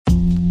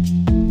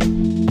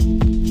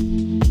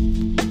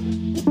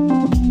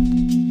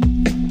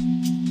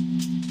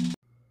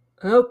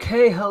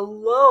Okay,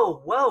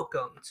 hello.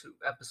 Welcome to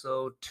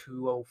episode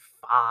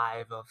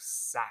 205 of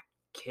Sack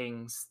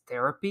King's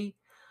Therapy.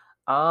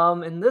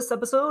 In this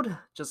episode,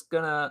 just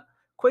gonna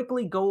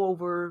quickly go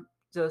over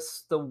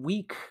just the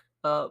week,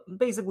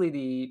 basically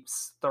the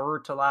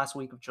third to last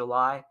week of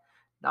July.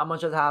 Not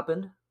much has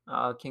happened.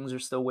 Kings are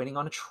still waiting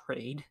on a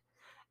trade,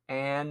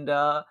 and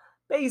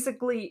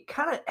basically,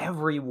 kind of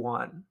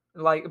everyone.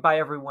 Like by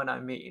everyone, I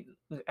mean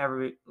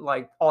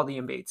all the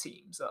NBA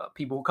teams,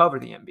 people who cover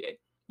the NBA.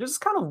 They're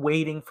just kind of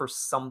waiting for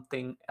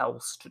something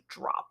else to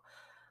drop.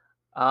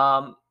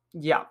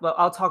 Yeah, well,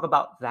 I'll talk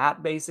about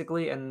that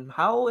basically and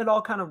how it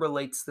all kind of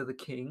relates to the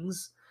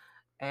Kings.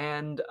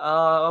 And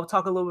I'll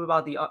talk a little bit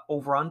about the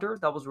over under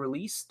that was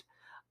released,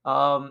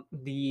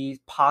 the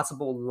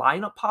possible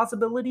lineup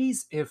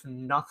possibilities if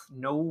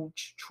no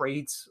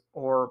trades,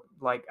 or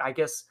like, I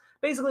guess,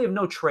 basically, if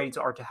no trades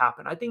are to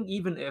happen. I think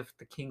even if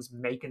the Kings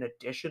make an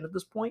addition at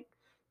this point,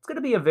 it's going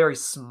to be a very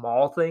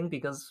small thing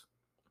because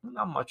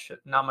not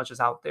much is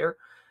out there.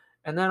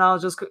 And then I'll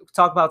just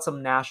talk about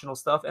some national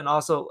stuff, and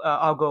also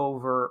I'll go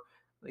over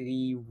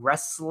the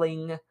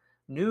wrestling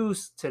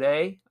news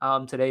today.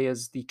 Today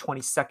is the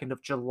 22nd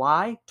of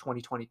July,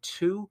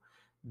 2022.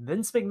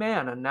 Vince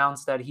McMahon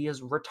announced that he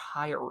is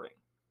retiring,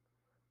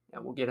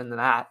 and we'll get into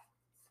that.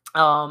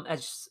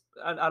 As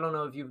I don't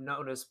know if you've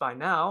noticed by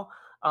now,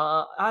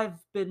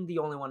 I've been the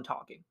only one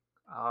talking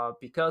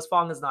because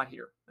Fong is not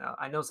here.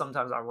 I know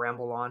sometimes I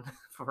ramble on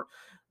for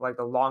like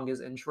the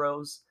longest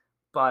intros,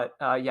 but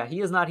yeah,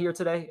 he is not here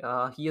today.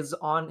 He is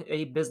on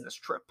a business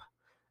trip.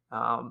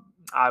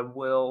 I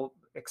will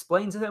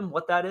explain to him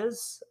what that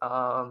is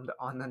on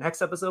the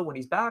next episode when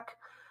he's back.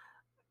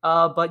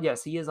 But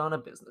yes, he is on a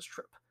business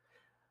trip.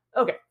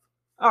 Okay,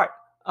 all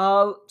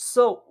right.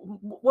 So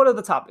what are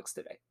the topics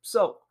today?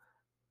 So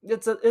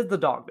it's the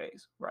dog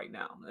days right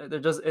now. There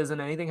just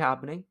isn't anything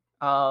happening.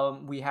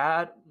 We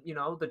had,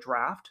 the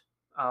draft,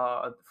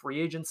 free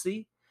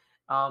agency.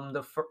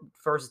 The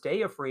first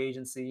day of free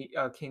agency,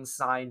 Kings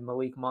signed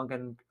Malik Monk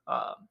and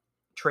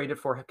traded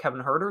for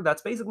Kevin Herter.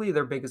 That's basically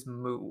their biggest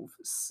move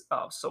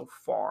so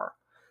far.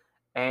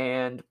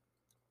 And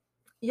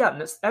yeah,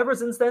 ever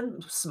since then,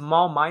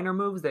 small minor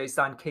moves. They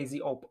signed KZ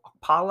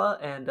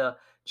Opala and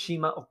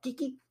Chima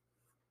Okiki.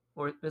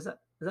 Or is that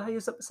how you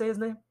say his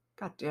name?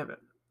 God damn it.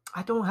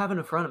 I don't have it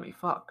in front of me.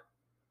 Fuck.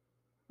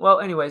 Well,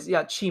 anyways,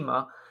 yeah,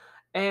 Chima.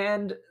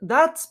 And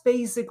that's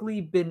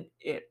basically been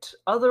it.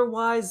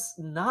 Otherwise,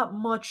 not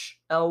much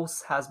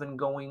else has been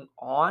going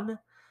on.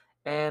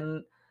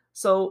 And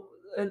so,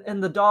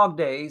 in the dog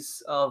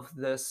days of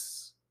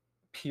this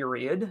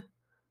period,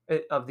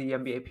 of the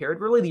NBA period,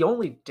 really the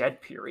only dead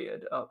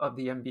period of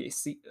the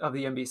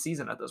NBA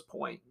season at this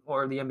point,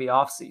 or the NBA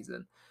off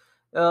season,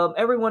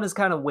 everyone is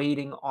kind of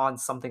waiting on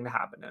something to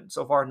happen. And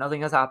so far,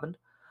 nothing has happened.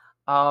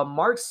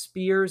 Mark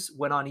Spears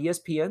went on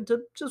ESPN to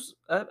just.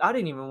 I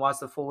didn't even watch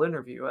the full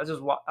interview. I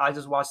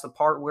just watched the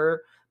part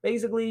where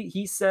basically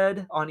he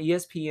said on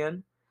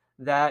ESPN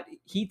that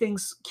he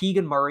thinks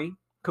Keegan Murray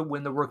could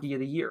win the Rookie of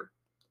the Year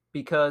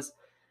because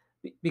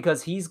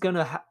he's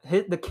gonna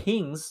hit the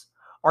Kings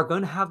are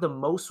gonna have the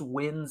most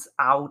wins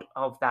out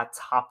of that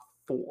top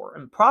four,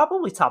 and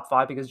probably top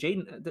five, because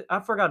Jaden. I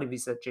forgot if he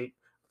said Jaden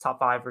top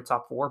five or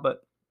top four,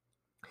 but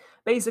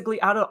basically,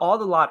 out of all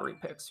the lottery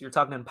picks, you're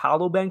talking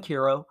Paolo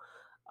Banchero,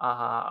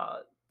 uh,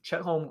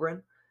 Chet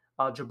Holmgren,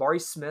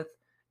 Jabari Smith,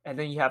 and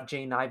then you have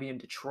Jane Ivey in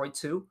Detroit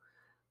too.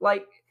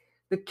 Like,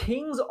 the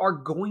Kings are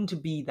going to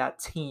be that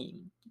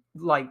team.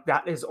 Like,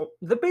 that is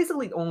they're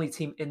basically the only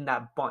team in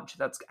that bunch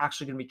that's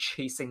actually going to be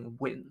chasing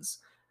wins.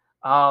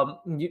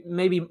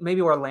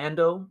 Maybe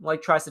Orlando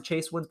like tries to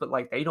chase wins, but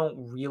like they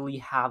don't really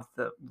have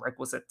the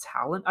requisite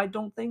talent. I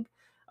don't think.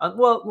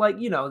 Well, like,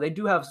 they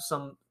do have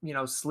some,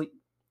 sleep.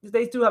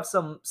 They do have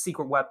some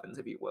secret weapons,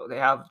 if you will. They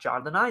have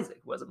Jonathan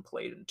Isaac, who hasn't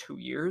played in 2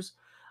 years.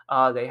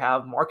 They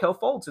have Markel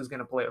Fultz, who's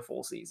going to play a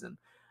full season.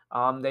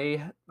 I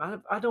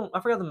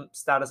forgot the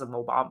status of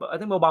Mobamba. I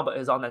think Mobamba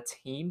is on that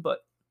team, but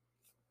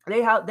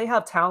they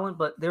have talent,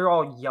 but they're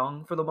all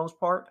young for the most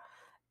part,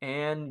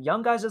 and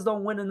young guys just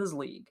don't win in this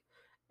league.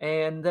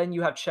 And then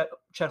you have Chet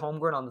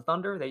Holmgren on the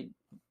Thunder.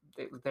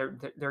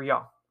 They're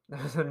young.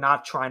 They're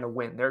not trying to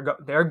win.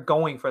 They're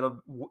going for the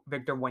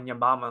Victor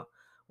Wembanyama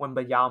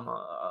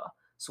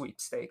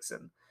sweepstakes,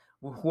 and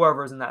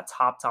whoever's in that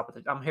top of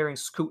the. I'm hearing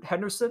Scoot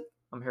Henderson.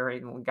 I'm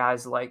hearing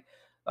guys like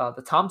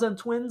the Thompson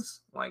twins.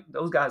 Like,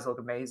 those guys look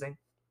amazing.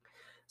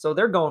 So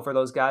they're going for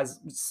those guys.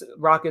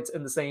 Rockets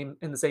in the same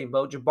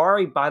boat.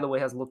 Jabari, by the way,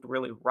 has looked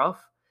really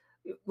rough.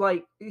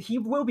 Like, he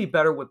will be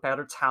better with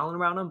better talent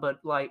around him, but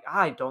like,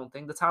 I don't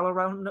think the talent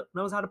around him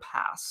knows how to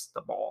pass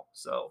the ball.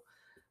 So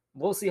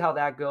we'll see how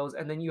that goes.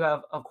 And then you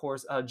have, of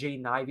course,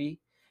 Jaden Ivey.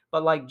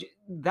 But like,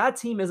 that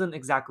team isn't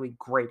exactly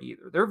great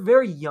either. They're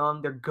very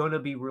young. They're gonna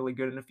be really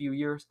good in a few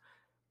years.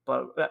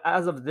 But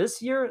as of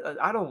this year,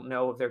 I don't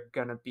know if they're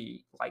gonna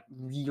be like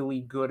really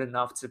good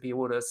enough to be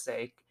able to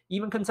say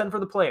even contend for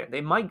the play.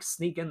 They might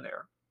sneak in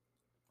there,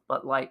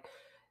 but like,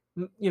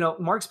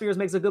 Mark Spears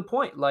makes a good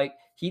point. Like,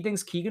 he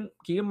thinks Keegan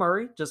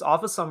Murray, just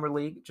off of summer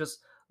league, just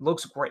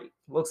looks great.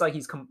 Looks like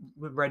he's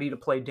ready to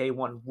play day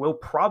one. Will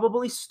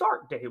probably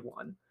start day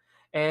one.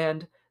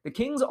 And the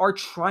Kings are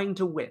trying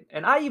to win.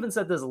 And I even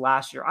said this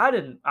last year. I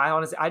didn't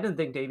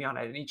think Davion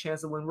had any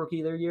chance to win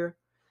rookie of the year.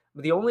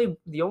 But the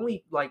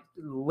only like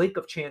lick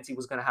of chance he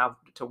was going to have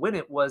to win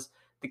it was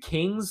the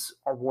Kings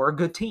were a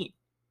good team.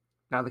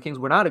 Now the Kings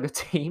were not a good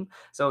team,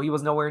 so he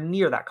was nowhere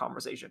near that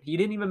conversation. He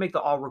didn't even make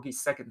the All Rookie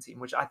second team,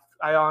 which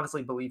I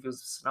honestly believe he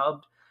was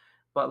snubbed.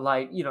 But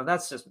like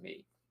that's just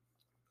me.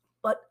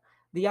 But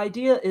the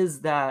idea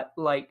is that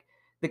like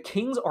the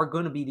Kings are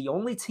going to be the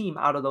only team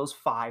out of those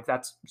five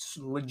that's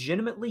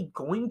legitimately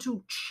going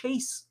to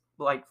chase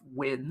like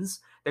wins.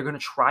 They're going to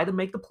try to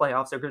make the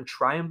playoffs. They're going to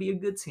try and be a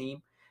good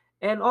team,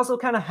 and also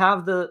kind of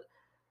have the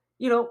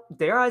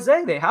dare I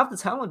say they have the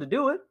talent to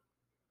do it.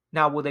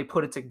 Now, will they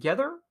put it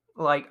together?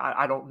 Like,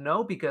 I don't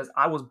know because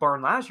I was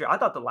burned last year. I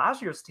thought the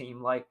last year's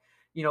team, like,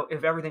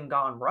 if everything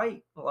gone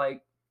right,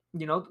 like,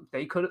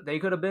 they could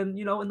have been,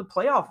 in the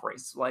playoff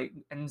race. Like,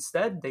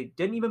 instead, they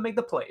didn't even make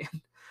the play.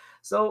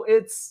 So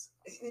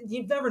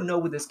you never know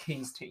with this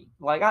Kings team.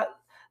 Like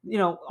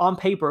on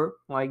paper,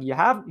 like you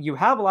have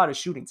a lot of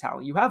shooting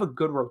talent. You have a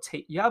good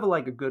rotate. You have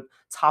like a good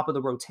top of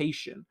the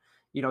rotation.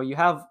 You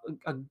have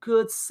a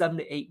good 7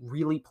 to 8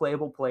 really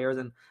playable players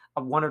and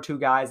one or two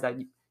guys that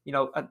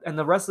and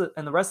the rest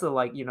of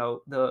like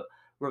the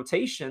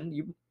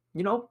rotation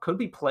could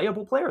be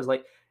playable players.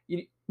 Like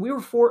we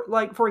were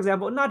for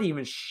example, not to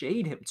even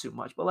shade him too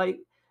much, but like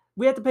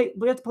we had to play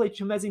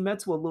Chimezie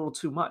Metu a little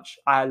too much.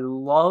 I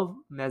love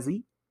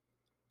Mezzi.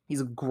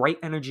 He's a great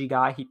energy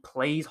guy. He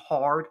plays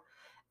hard,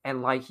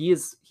 and like he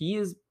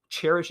is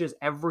cherishes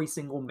every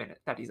single minute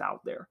that he's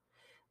out there.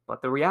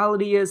 But the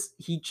reality is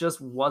he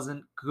just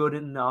wasn't good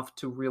enough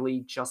to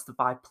really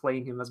justify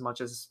playing him as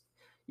much as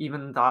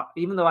even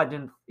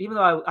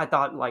though I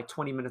thought like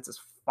 20 minutes is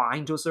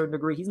fine to a certain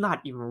degree, he's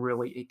not even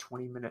really a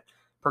 20-minute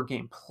per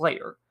game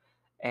player.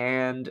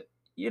 And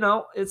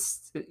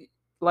it's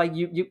like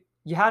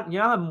you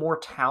have more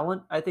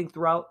talent, I think,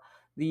 throughout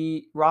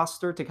the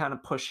roster to kind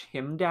of push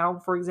him down.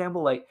 For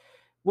example, like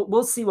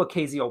we'll see what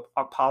KZ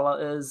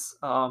Okpala is,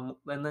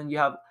 and then you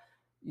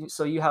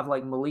have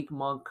like Malik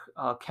Monk,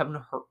 Kevin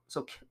Hurt.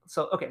 So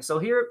okay, so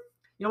here,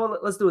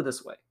 let's do it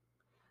this way,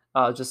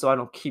 just so I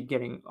don't keep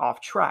getting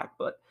off track.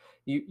 But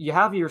you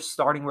have your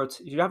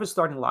you have a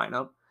starting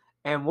lineup,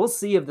 and we'll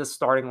see if this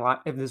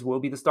will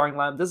be the starting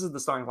lineup. This is the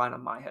starting lineup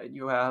in my head.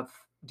 You have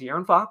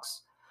De'Aaron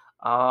Fox.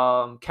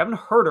 Kevin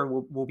Herter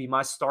will be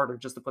my starter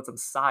just to put some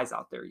size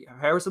out there. You have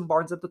Harrison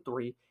Barnes at the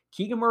 3,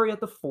 Keegan Murray at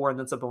the 4, and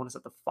then Sabonis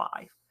at the 5.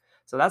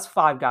 So that's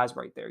 5 guys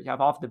right there. You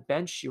have off the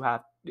bench, you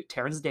have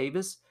Terrence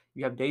Davis,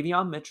 you have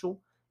Davion Mitchell,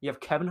 you have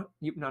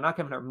not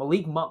Kevin Herter,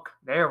 Malik Monk.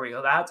 There we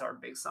go. That's our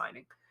big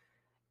signing.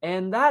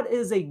 And that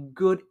is a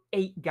good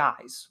 8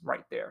 guys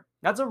right there.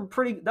 That's a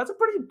pretty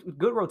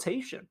good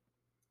rotation.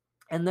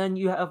 And then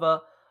you have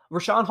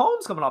Rashawn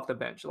Holmes coming off the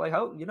bench. Like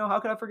how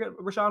could I forget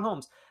Rashawn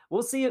Holmes?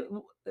 We'll see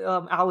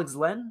Alex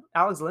Len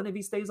if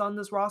he stays on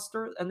this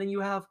roster, and then you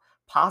have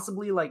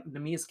possibly like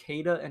Neemias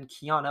Queta and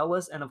Keon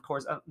Ellis, and of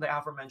course the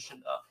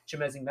aforementioned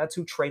Chimezie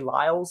Metu, Trey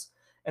Lyles,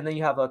 and then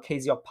you have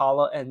KZ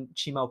Okpala and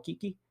Chima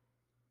Okeke.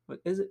 What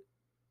is it?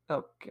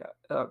 Oh god,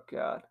 oh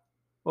god.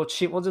 Well,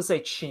 we'll just say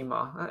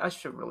Chima. I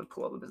should really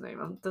pull up his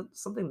name.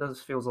 Something does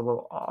feels a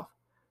little off.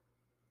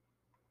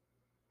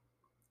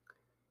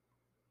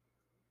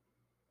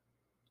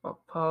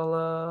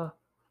 Okpala.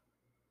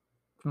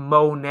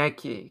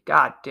 Moneki.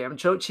 God damn.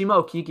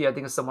 Chima Okeke, I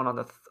think, is someone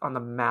on the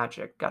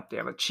Magic. God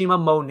damn it. Chima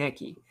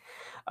Moneki.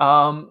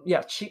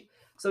 Yeah.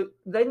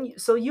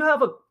 So you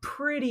have a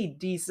pretty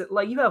decent,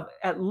 like you have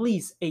at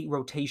least 8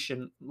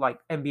 rotation, like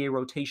NBA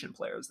rotation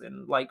players,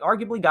 and like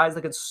arguably guys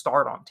that could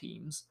start on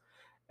teams.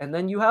 And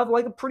then you have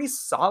like a pretty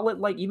solid,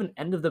 like even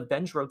end of the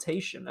bench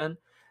rotation. And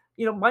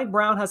Mike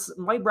Brown is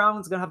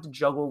gonna have to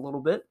juggle a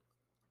little bit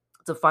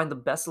to find the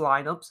best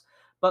lineups.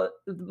 But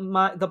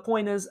the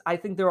point is, I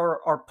think there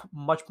are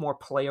much more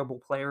playable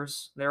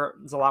players.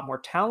 There's a lot more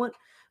talent,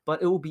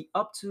 but it will be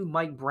up to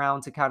Mike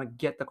Brown to kind of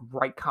get the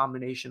right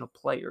combination of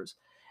players.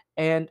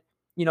 And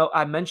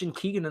I mentioned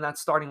Keegan in that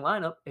starting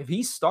lineup. If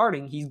he's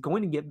starting, he's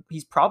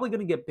probably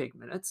going to get big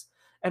minutes.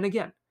 And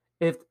again,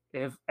 if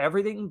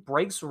everything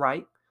breaks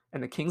right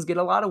and the Kings get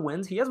a lot of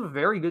wins, he has a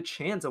very good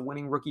chance of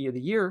winning Rookie of the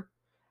Year.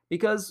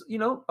 Because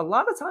a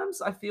lot of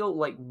times I feel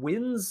like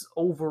wins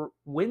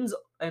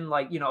and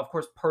like of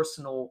course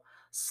personal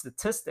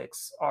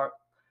statistics are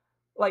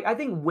like, I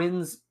think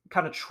wins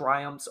kind of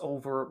triumphs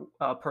over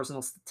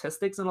personal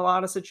statistics in a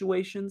lot of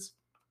situations.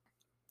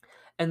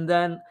 And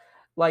then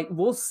like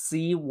we'll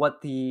see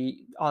what the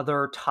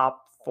other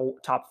top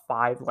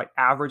 5 like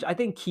average. I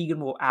think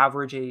Keegan will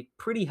average a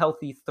pretty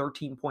healthy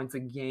 13 points a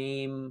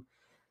game,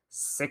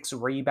 6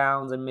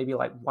 rebounds, and maybe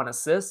like 1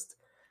 assist.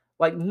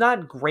 Like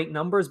not great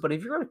numbers, but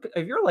if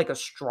you're like a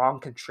strong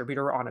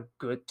contributor on a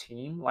good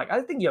team, like I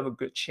think you have a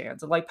good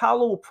chance. And like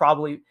Paolo will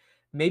probably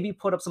maybe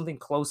put up something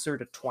closer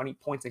to 20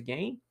 points a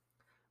game.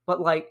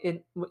 But like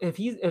if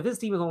his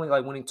team is only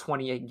like winning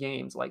 28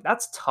 games, like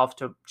that's tough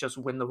to just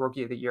win the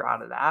Rookie of the Year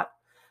out of that.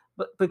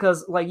 But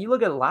because like you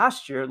look at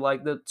last year,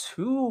 like the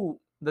two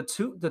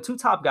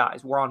top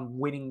guys were on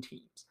winning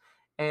teams.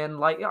 And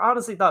like I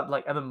honestly thought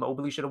like Evan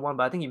Mobley should have won,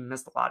 but I think he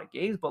missed a lot of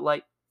games. But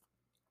like,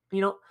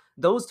 you know,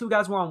 those two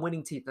guys were on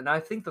winning teams. And I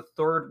think the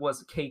third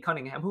was Cade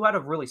Cunningham, who had a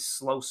really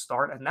slow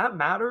start, and that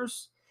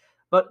matters.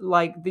 But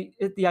like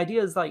the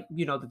idea is like,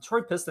 the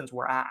Detroit Pistons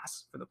were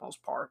ass for the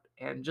most part.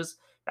 And just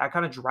that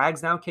kind of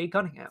drags down Cade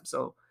Cunningham.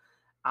 So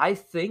I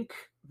think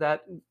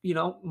that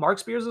Mark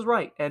Spears is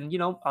right, and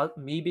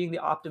me being the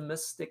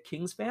optimistic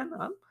Kings fan,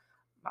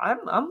 I'm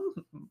I'm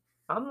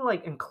I'm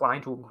like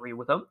inclined to agree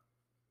with him.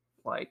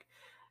 Like,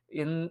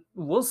 in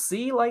we'll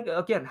see, like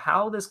again,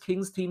 how this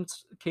Kings team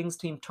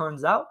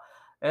turns out,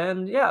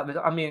 and yeah, but,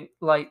 I mean,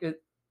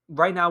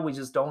 right now we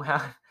just don't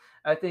have.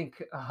 I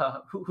think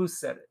who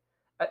said it?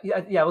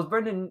 Yeah, it was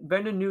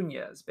Brendan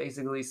Nunez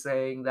basically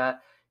saying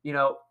that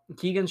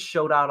Keegan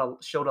showed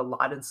a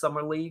lot in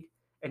summer league,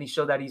 and he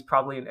showed that he's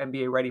probably an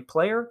NBA ready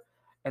player.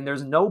 And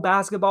there's no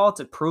basketball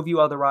to prove you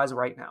otherwise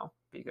right now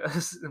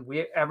because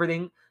we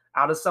everything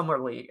out of summer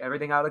league,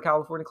 everything out of the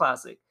California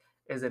Classic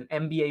is an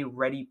NBA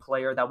ready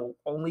player that will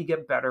only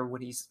get better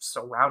when he's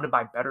surrounded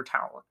by better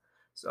talent.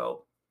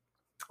 So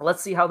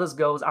let's see how this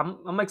goes.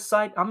 I'm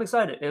excited. I'm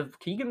excited. If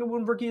Keegan will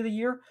win Rookie of the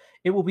Year,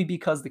 it will be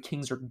because the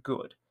Kings are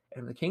good.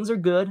 And if the Kings are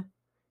good,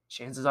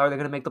 chances are they're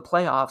going to make the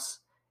playoffs,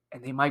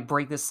 and they might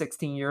break this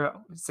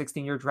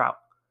 16-year drought.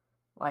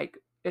 Like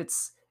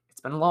it's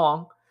been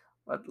long.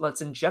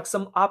 Let's inject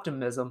some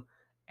optimism,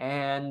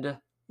 and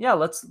yeah,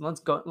 let's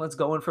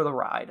go in for the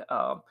ride.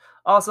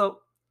 Also,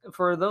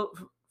 for those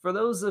for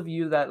those of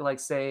you that like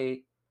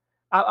say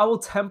I will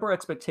temper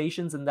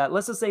expectations in that.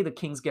 Let's just say the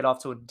Kings get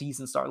off to a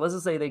decent start. Let's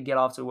just say they get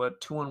off to a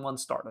 2-1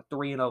 start, a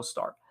 3-0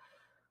 start.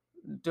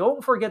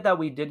 Don't forget that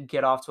we did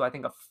get off to I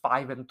think a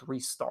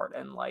 5-3 start,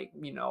 and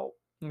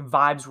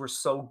vibes were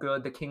so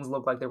good. The Kings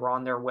looked like they were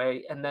on their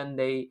way, and then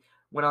they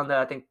went on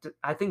that.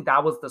 I think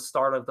that was the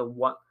start of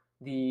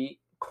the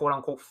quote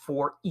unquote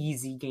 4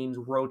 easy games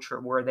road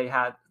trip where they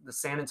had the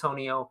San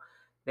Antonio,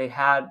 they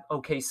had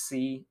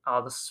OKC,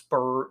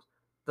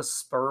 the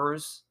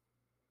Spurs.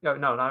 No,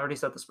 I already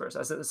said the Spurs.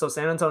 I said so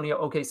San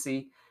Antonio,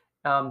 OKC,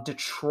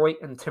 Detroit,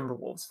 and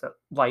Timberwolves. That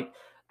like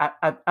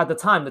at the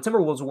time the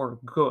Timberwolves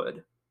weren't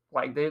good.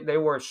 Like they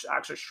were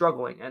actually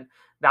struggling, and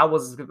that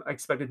was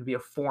expected to be a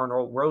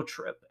 4-0 road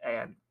trip,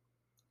 and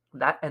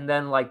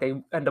then like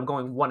they end up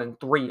going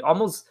 1-3,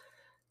 almost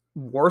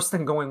worse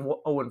than going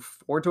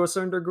 0-4 to a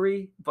certain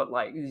degree. But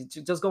like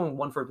just going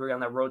 1-3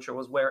 on that road trip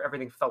was where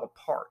everything fell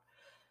apart.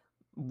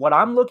 What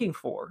I'm looking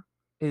for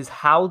is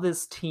how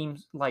this team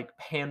like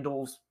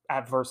handles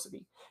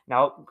adversity.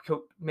 Now,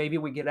 maybe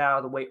we get out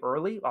of the way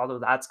early, although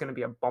that's going to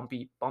be a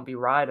bumpy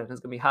ride, and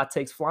it's going to be hot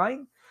takes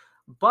flying.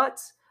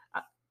 But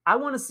I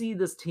want to see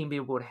this team be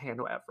able to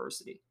handle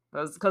adversity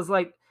because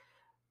like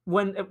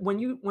when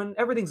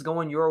everything's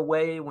going your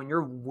way, when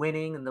you're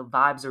winning and the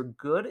vibes are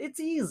good, it's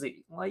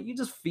easy. Like you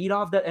just feed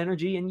off that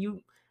energy and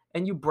you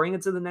bring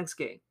it to the next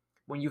game.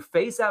 When you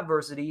face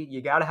adversity,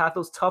 you got to have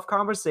those tough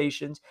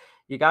conversations.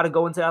 You got to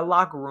go into that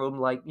locker room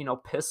like,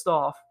 pissed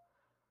off.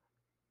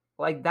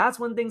 Like that's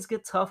when things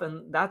get tough,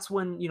 and that's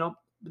when,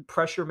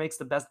 pressure makes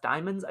the best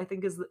diamonds, I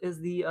think is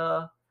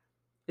the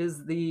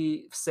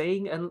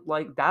saying. And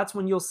like that's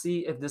when you'll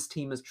see if this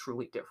team is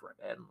truly different.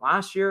 And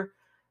last year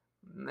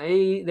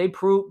they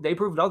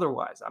proved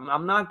otherwise.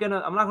 I'm not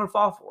gonna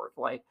fall for it.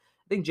 Like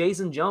I think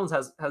Jason Jones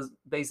has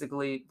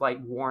basically like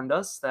warned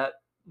us that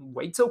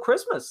wait till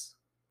Christmas.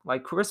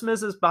 Like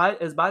Christmas is by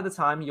the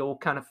time you'll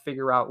kind of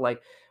figure out like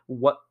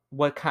what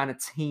kind of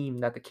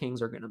team that the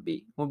Kings are gonna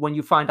be. When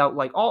you find out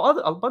like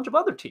a bunch of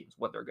other teams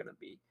what they're gonna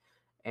be.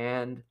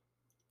 And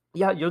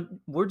yeah,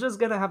 we're just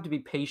gonna have to be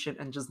patient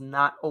and just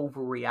not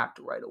overreact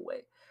right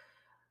away.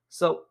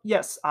 So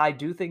yes, I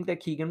do think that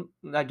Keegan.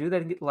 I do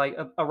think like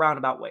a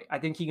roundabout way. I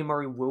think Keegan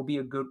Murray will be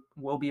a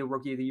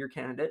Rookie of the Year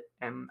candidate,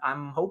 and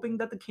I'm hoping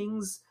that the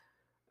Kings.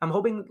 I'm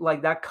hoping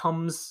like that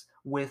comes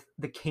with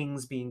the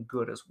Kings being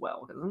good as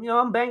well. 'Cause,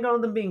 I'm banking on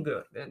them being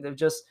good. They've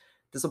just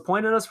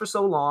disappointed us for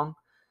so long.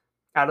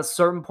 At a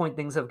certain point,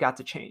 things have got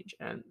to change,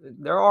 and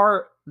there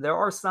are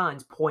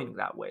signs pointing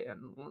that way.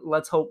 And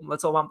let's hope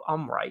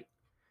I'm right,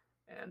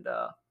 and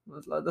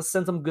let's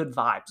send some good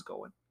vibes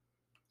going.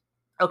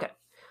 Okay.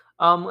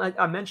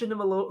 I mentioned him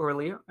a little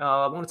earlier.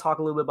 I want to talk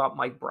a little bit about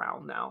Mike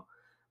Brown now.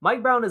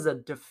 Mike Brown is a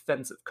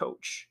defensive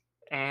coach,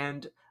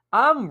 and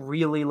I'm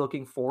really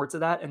looking forward to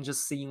that and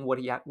just seeing what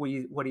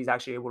he's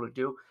actually able to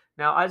do.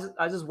 Now,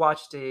 I just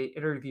watched a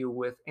interview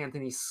with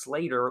Anthony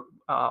Slater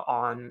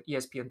on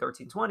ESPN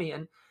 1320,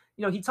 and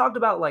he talked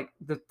about like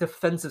the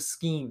defensive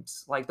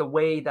schemes, like the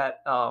way that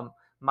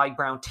Mike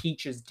Brown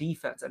teaches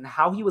defense, and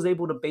how he was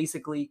able to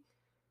basically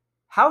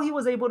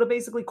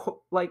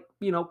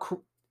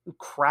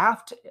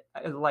craft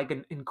like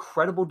an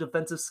incredible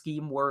defensive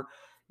scheme where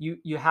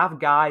you have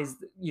guys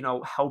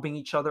helping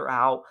each other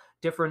out,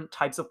 different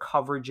types of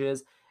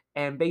coverages,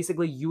 and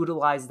basically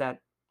utilize the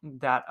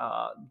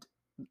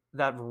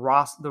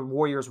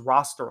Warriors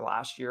roster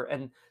last year,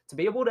 and to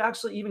be able to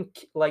actually even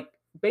like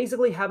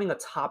basically having a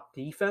top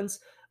defense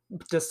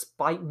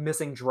despite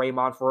missing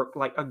Draymond for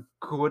like a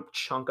good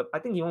chunk of, I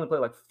think he only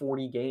played like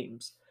 40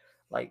 games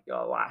like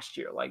last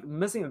year. Like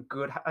missing a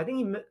good, I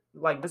think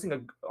like missing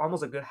a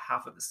almost a good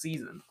half of the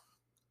season.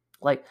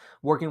 Like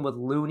working with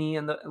Looney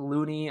and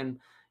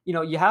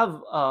you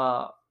have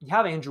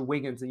Andrew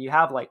Wiggins and you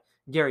have like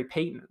Gary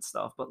Payton and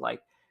stuff, but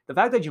like the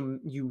fact that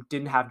you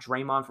didn't have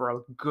Draymond for a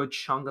good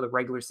chunk of the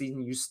regular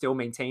season, you still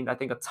maintained I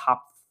think a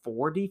top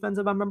 4 defense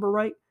if I remember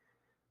right.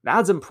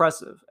 That's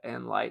impressive.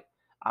 And like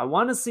I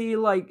want to see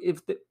like if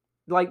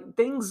like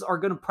things are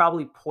going to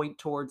probably point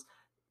towards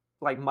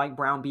like Mike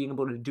Brown being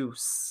able to do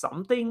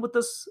something with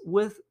this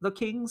with the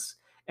Kings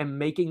and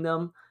making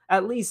them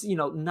at least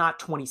not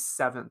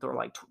 27th or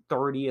like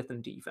 30th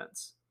in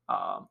defense.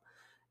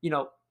 You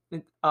know,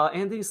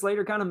 Anthony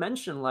Slater kind of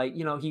mentioned like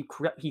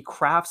he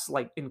crafts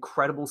like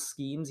incredible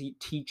schemes. He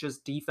teaches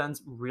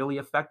defense really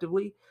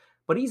effectively,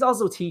 but he's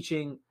also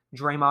teaching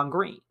Draymond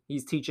Green.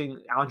 He's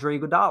teaching Andre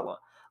Iguodala.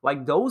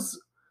 Like those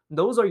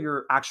are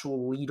your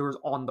actual leaders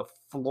on the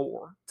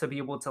floor to be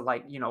able to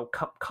like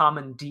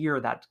commandeer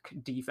that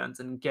defense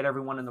and get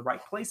everyone in the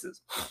right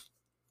places.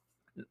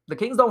 The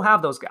Kings don't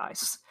have those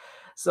guys,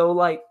 so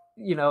like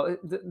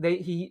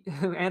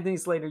Anthony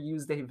Slater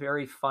used a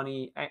very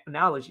funny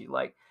analogy.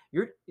 Like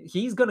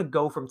he's gonna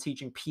go from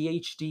teaching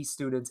PhD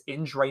students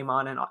in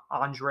Draymond and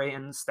Andre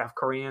and Steph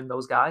Curry and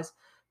those guys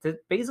to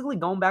basically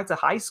going back to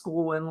high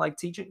school and like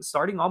teaching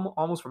starting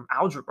almost from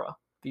algebra,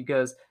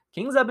 because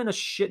Kings have been a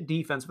shit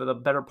defense for the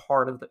better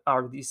part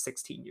of these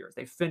 16 years.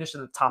 They finished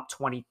in the top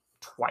 20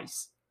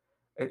 twice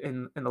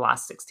in the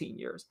last 16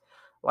 years.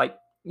 Like,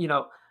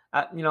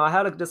 I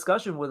had a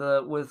discussion with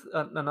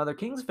another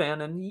Kings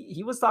fan, and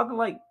he was talking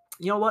like,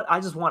 you know what? I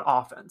just want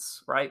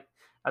offense, right?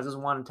 I just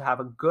wanted to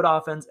have a good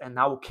offense, and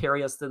that will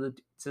carry us to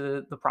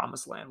the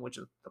promised land, which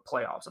is the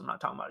playoffs. I'm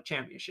not talking about a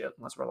championship.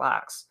 Let's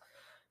relax.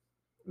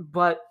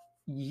 But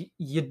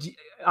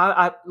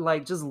I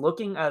like just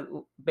looking at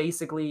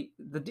basically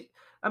the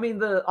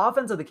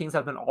offense of the Kings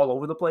have been all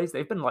over the place.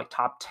 They've been like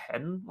top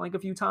 10 like a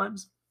few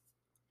times,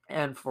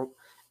 and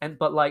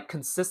but like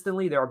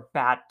consistently they're a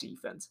bad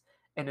defense.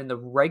 And in the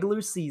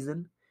regular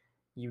season,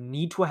 you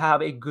need to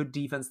have a good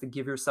defense to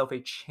give yourself a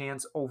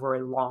chance over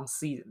a long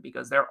season,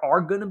 because there are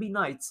going to be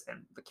nights,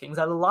 and the Kings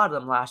had a lot of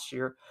them last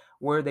year,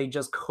 where they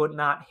just could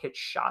not hit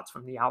shots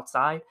from the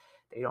outside.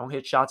 They don't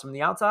hit shots from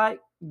the outside.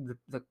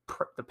 The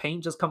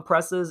paint just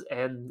compresses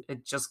and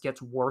it just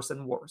gets worse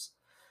and worse.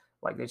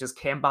 Like they just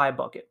can't buy a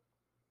bucket.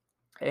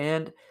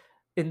 And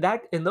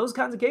in those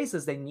kinds of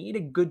cases, they need a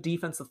good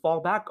defense to fall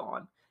back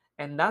on.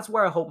 And that's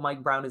where I hope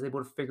Mike Brown is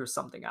able to figure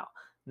something out.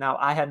 Now,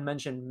 I had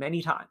mentioned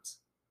many times,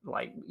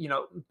 like,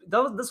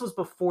 this was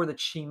before the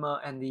Chima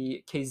and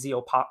the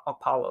KZ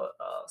Opala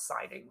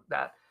signing,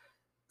 that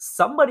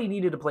somebody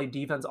needed to play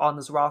defense on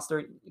this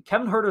roster.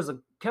 Kevin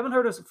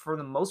Huerter's for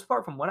the most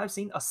part, from what I've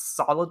seen, a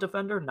solid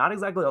defender, not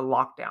exactly a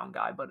lockdown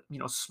guy, but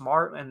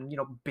smart and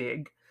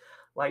big.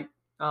 Like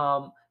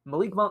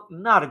Malik Monk,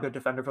 not a good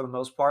defender for the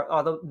most part,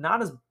 although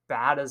not as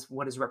bad as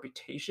what his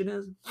reputation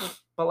is.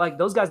 But like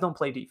those guys don't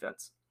play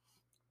defense,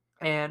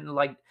 and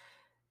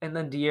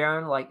then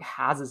De'Aaron like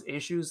has his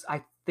issues.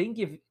 I think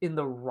if in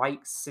the right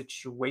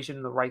situation,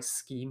 in the right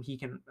scheme, he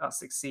can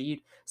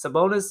succeed.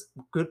 Sabonis,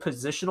 good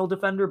positional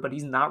defender, but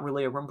he's not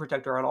really a rim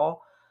protector at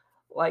all.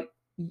 Like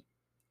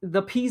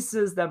the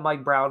pieces that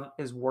Mike Brown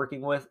is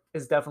working with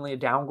is definitely a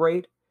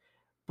downgrade,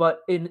 but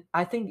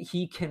I think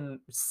he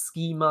can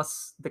scheme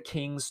us, the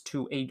Kings,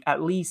 to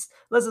at least,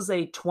 let's just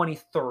say,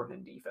 23rd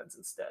in defense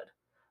instead.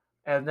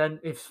 And then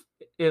if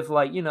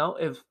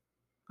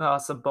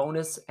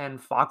Sabonis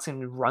and Fox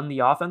can run the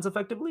offense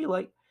effectively,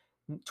 like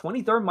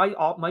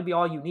 23rd might be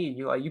all you need.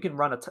 You can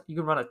run a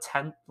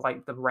 10th,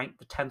 like the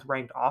 10th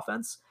ranked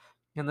offense,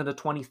 and then the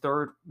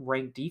 23rd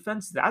ranked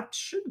defense. That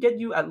should get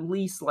you at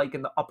least like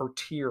in the upper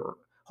tier,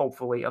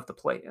 hopefully, of the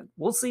play-in.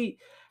 We'll see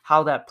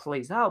how that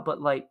plays out,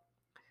 but like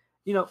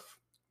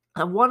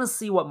I want to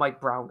see what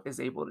Mike Brown is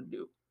able to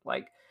do.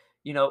 Like,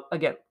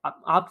 again,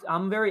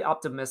 I'm very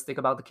optimistic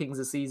about the Kings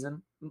this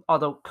season,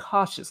 although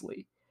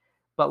cautiously.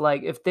 But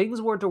like, if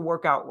things were to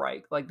work out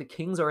right, like the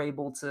Kings are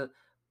able to,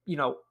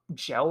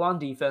 gel on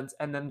defense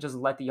and then just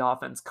let the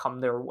offense come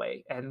their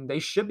way, and they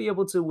should be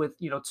able to with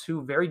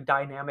two very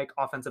dynamic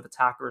offensive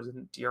attackers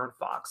in De'Aaron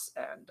Fox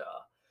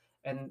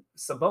and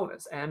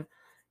Sabonis, and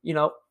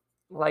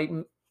like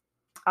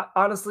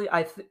honestly,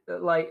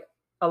 like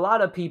a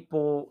lot of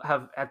people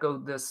have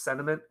echoed this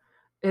sentiment.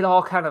 It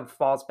all kind of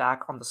falls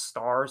back on the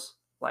stars.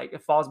 Like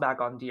it falls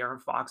back on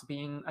De'Aaron Fox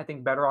being, I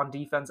think, better on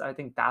defense. I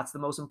think that's the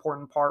most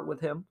important part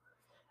with him.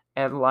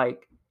 And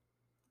like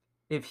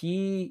if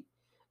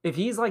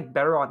he's like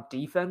better on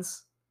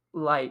defense,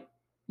 like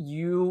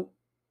you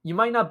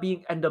might not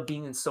end up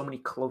being in so many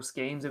close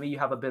games. I mean, you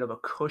have a bit of a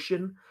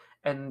cushion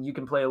and you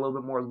can play a little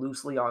bit more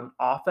loosely on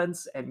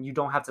offense, and you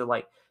don't have to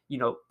like,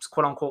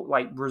 quote unquote,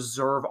 like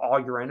reserve all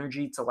your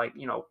energy to like,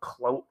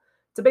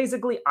 to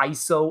basically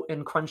ISO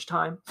in crunch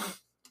time.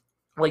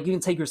 Like you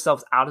can take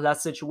yourselves out of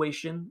that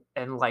situation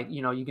and like,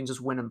 you can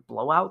just win in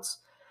blowouts.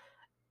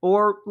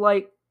 Or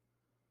like,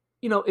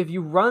 if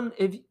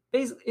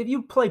if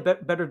you play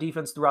better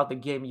defense throughout the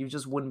game, you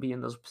just wouldn't be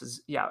in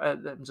those. Yeah,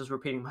 I'm just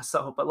repeating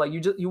myself, but like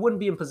you wouldn't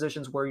be in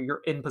positions where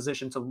you're in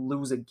position to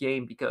lose a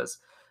game because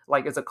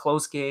like it's a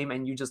close game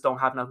and you just don't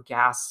have enough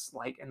gas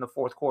like in the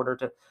fourth quarter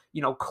to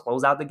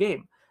close out the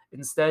game.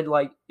 Instead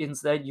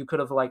you could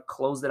have like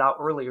closed it out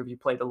earlier if you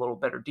played a little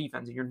better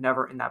defense, and you're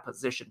never in that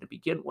position to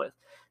begin with.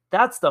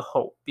 That's the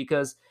hope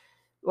because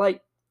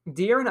like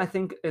De'Aaron, I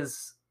think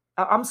is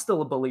I'm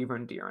still a believer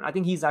in De'Aaron. I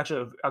think he's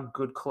actually a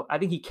good. I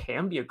think he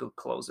can be a good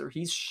closer.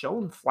 He's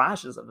shown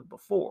flashes of it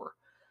before,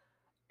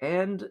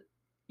 and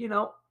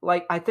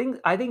like I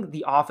think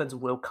the offense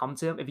will come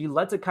to him if you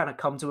let it kind of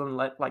come to him. And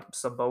let like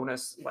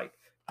Sabonis like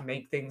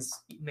make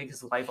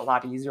his life a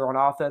lot easier on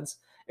offense.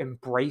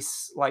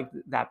 Embrace like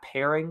that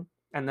pairing,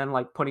 and then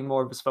like putting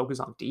more of his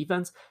focus on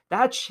defense.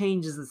 That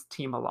changes this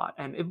team a lot,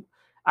 and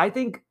I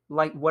think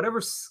like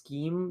whatever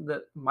scheme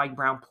that Mike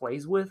Brown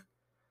plays with,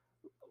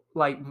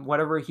 like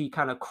whatever he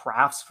kind of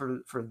crafts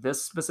for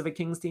this specific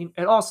Kings team,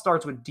 it all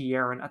starts with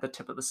De'Aaron at the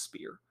tip of the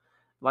spear.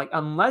 Like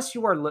unless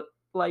you are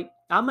like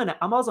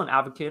I'm also an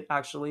advocate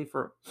actually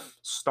for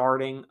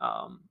starting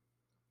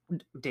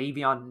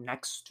Davion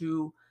next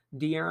to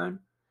De'Aaron.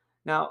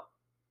 Now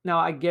now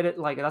I get it,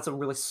 like that's a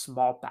really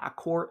small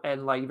backcourt,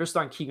 and like if you're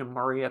starting Keegan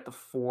Murray at the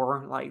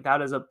four, like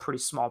that is a pretty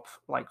small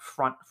like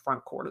front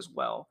court as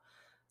well.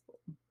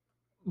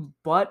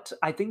 But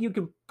I think you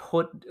can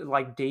put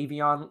like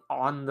Davion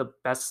on the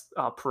best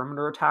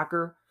perimeter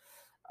attacker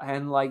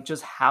and like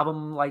just have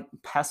him like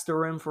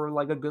pester him for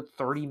like a good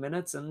 30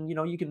 minutes, and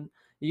you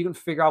can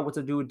figure out what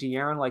to do with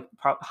De'Aaron, like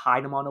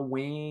hide him on a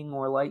wing,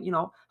 or like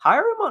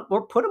hire him on,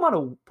 or put him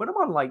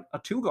on like a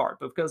two guard,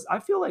 because I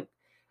feel like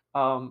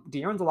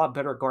De'Aaron's a lot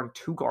better at guarding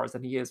two guards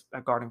than he is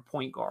at guarding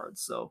point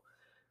guards. So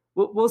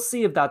we'll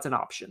see if that's an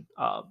option.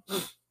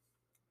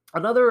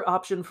 Another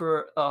option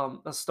for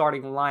a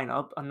starting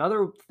lineup,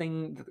 another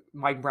thing that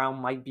Mike Brown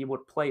might be able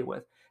to play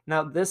with.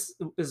 Now, this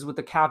is with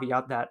the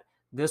caveat that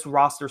this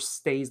roster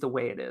stays the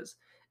way it is,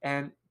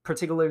 and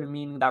particularly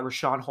meaning that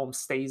Richaun Holmes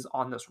stays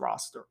on this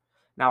roster.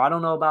 Now, I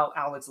don't know about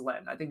Alex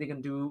Len. I think they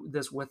can do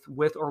this with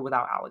or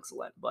without Alex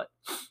Len, but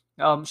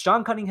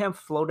Sean Cunningham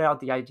floated out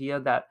the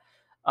idea that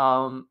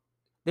um,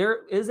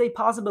 there is a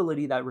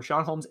possibility that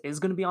Richaun Holmes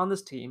is going to be on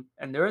this team,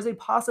 and there is a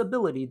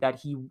possibility that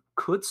he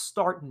could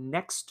start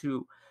next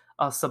to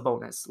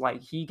Sabonis.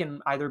 Like he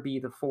can either be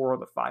the four or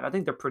the five. I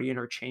think they're pretty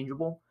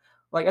interchangeable.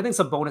 Like I think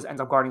Sabonis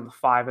ends up guarding the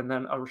five, and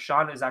then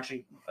Rashawn is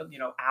actually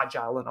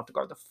agile enough to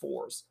guard the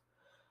fours.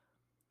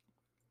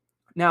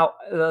 Now,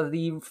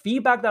 the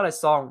feedback that I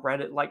saw on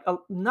Reddit, like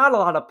not a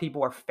lot of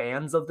people are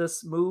fans of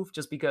this move,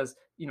 just because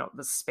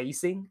the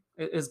spacing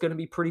is going to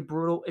be pretty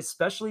brutal,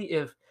 especially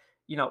if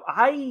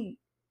I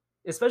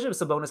especially if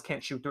Sabonis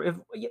can't shoot through. If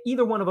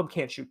either one of them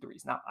can't shoot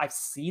threes. Now, I've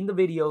seen the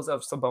videos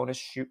of Sabonis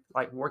shoot,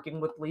 like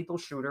working with lethal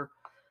shooter.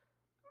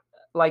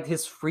 Like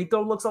his free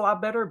throw looks a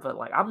lot better, but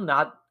like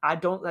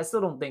I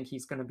still don't think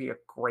he's going to be a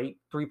great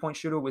 3-point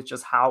shooter with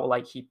just how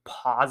like he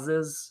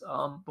pauses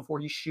before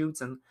he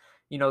shoots, and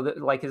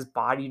like his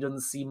body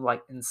doesn't seem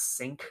like in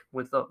sync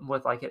with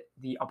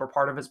the upper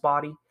part of his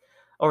body,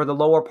 or the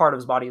lower part of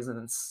his body isn't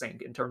in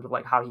sync in terms of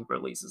like how he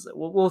releases it.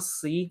 We'll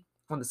see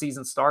when the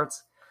season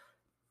starts.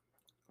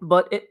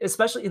 But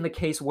especially in the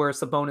case where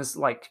Sabonis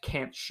like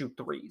can't shoot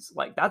threes,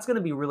 like that's going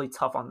to be really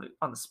tough on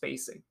the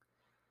spacing.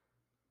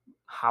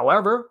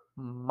 However,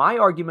 my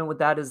argument with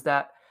that is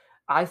that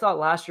I thought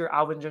last year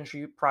Alvin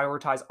Gentry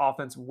prioritized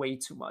offense way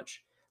too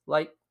much.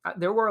 Like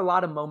there were a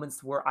lot of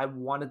moments where I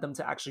wanted them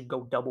to actually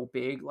go double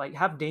big, like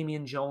have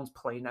Damian Jones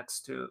play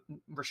next to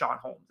Richaun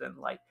Holmes, and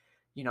like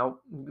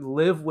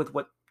live with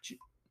what you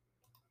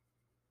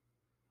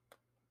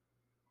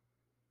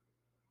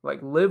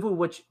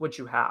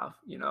have.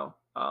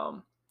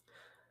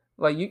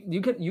 Like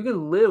you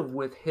can live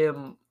with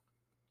him.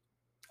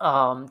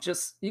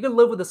 Just you can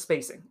live with the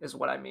spacing is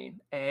what I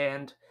mean,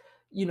 and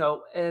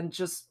and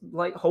just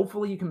like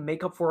hopefully you can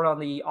make up for it on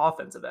the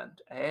offensive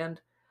end. And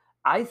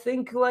I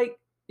think like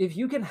if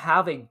you can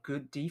have a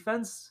good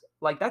defense,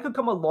 like that could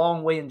come a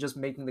long way in just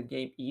making the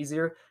game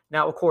easier.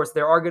 Now, of course,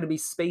 there are going to be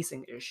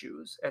spacing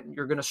issues, and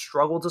you're going to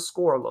struggle to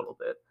score a little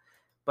bit.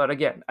 But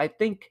again, I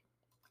think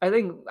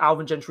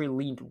Alvin Gentry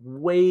leaned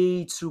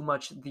way too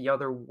much the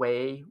other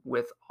way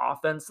with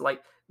offense,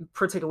 like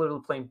particularly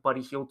playing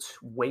Buddy Hield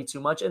way too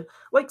much, and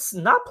like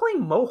not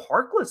playing Mo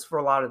Harkless for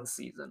a lot of the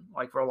season,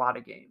 like for a lot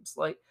of games.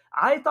 Like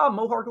I thought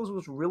Mo Harkless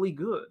was really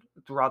good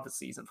throughout the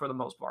season for the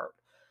most part,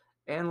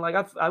 and like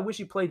I wish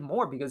he played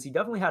more because he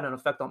definitely had an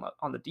effect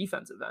on the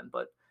defensive end.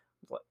 But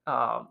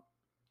um,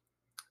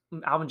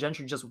 Alvin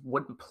Gentry just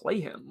wouldn't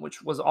play him,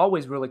 which was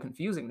always really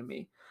confusing to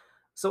me.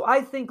 So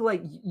I think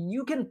like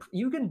you can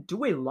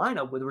do a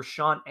lineup with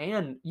Rashawn,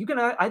 and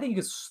I think you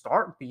can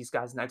start these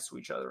guys next to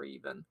each other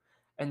even,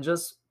 and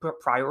just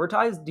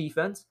prioritize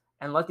defense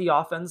and let the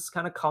offense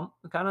kind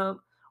of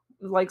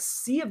like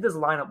see if this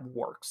lineup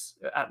works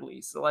at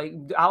least. Like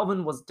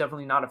Alvin was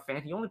definitely not a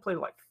fan. He only played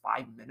like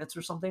 5 minutes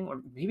or something,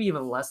 or maybe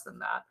even less than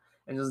that,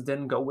 and just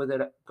didn't go with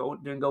it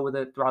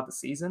throughout the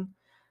season.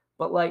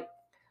 But like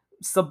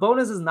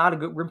Sabonis is not a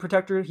good rim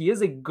protector. He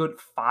is a good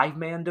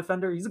 5-man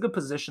defender. He's a good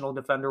positional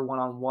defender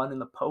one-on-one in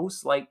the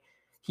post. Like,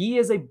 he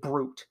is a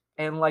brute.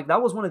 And like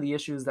that was one of the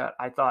issues that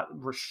I thought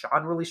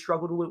Rashawn really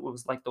struggled with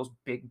was like those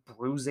big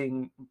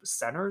bruising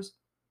centers.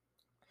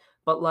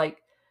 But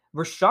like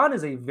Rashawn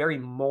is a very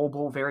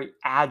mobile, very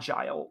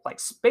agile. Like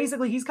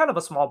basically, he's kind of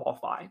a small ball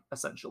five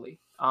essentially,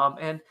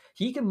 and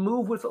he can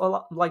move with a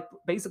lot, like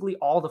basically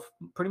all the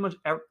pretty much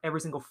every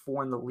single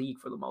four in the league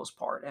for the most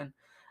part. And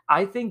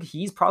I think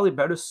he's probably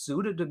better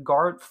suited to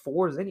guard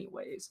fours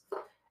anyways.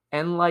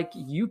 And like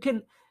you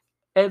can,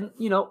 and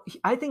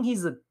I think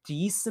he's a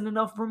decent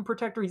enough rim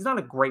protector. He's not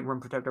a great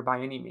rim protector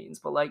by any means,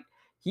 but like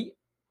he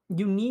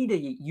you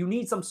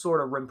need some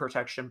sort of rim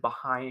protection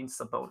behind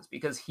Sabonis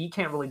because he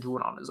can't really do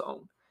it on his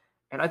own.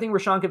 And I think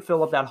Rashawn could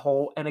fill up that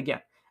hole. And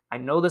again, I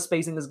know the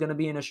spacing is going to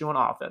be an issue on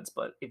offense,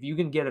 but if you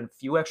can get a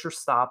few extra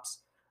stops,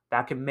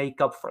 that can make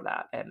up for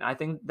that. And I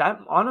think that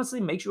honestly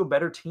makes you a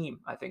better team.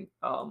 I think,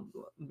 on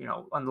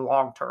the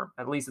long term,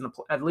 at least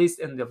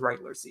in the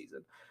regular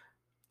season.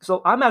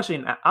 So I'm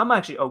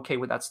actually okay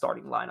with that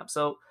starting lineup.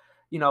 So,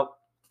 you know,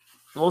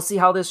 we'll see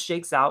how this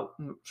shakes out.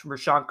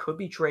 Rashawn could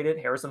be traded.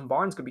 Harrison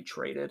Barnes could be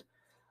traded.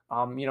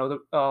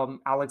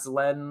 Alex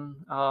Len,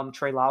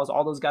 Trey Lyles,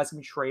 all those guys can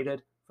be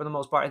traded for the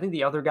most part. I think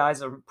the other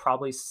guys are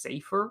probably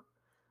safer,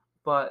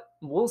 but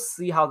we'll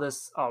see how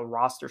this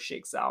roster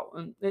shakes out.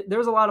 And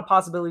there's a lot of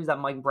possibilities that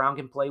Mike Brown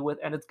can play with,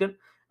 and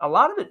a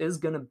lot of it is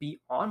going to be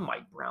on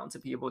Mike Brown to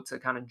be able to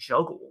kind of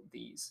juggle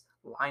these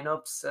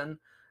lineups and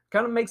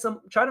kind of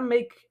try to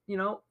make,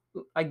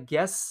 I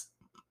guess,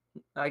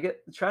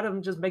 try to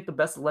just make the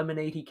best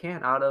lemonade he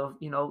can out of,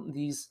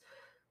 these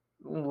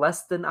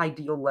less than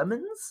ideal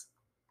lemons.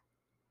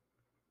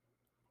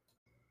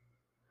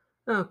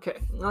 Okay,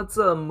 let's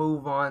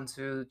move on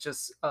to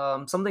just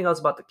something else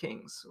about the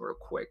Kings real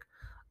quick.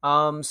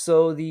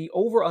 So the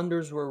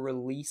over-unders were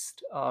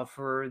released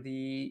for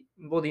the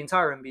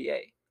entire NBA.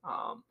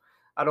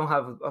 I don't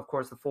have, of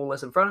course, the full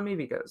list in front of me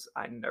because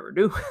I never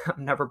do.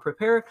 I'm never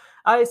prepared.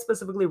 I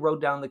specifically wrote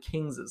down the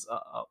Kings'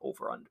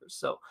 over-unders.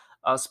 So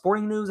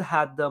Sporting News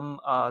had them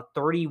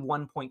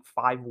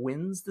 31.5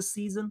 wins this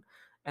season,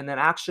 and then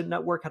Action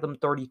Network had them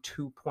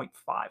 32.5.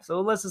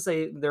 So let's just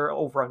say their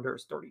over-under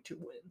is 32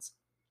 wins.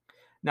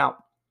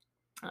 Now,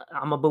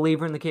 I'm a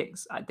believer in the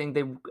Kings. I think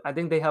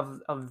they have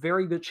a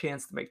very good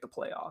chance to make the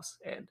playoffs,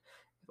 and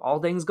if all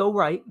things go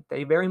right,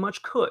 they very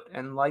much could.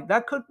 And like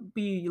that could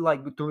be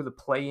like through the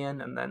play-in,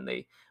 and then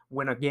they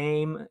win a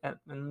game,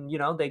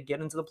 and they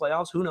get into the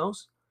playoffs. Who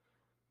knows?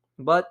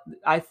 But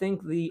I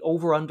think the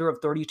over/under of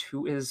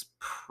 32 is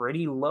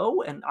pretty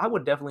low, and I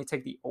would definitely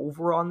take the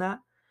over on that.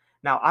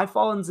 Now, I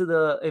fall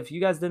into if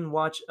you guys didn't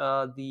watch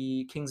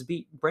the Kings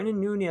beat, Brandon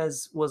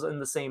Nunez was in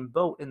the same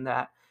boat in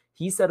that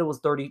he said it was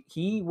 30.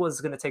 He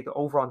was going to take the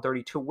over on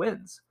 32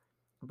 wins.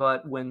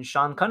 But when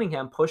Sean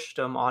Cunningham pushed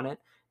him on it,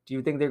 do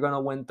you think they're going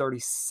to win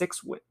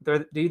 36 wins?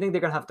 Do you think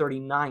they're going to have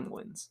 39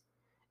 wins?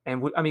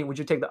 And would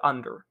you take the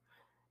under?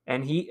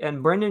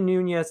 And Brandon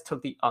Nunez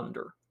took the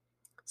under.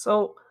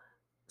 So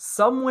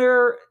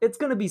somewhere it's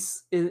going to be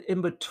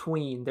in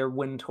between their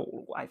win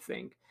total, I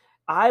think.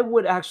 I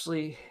would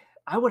actually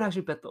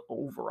bet the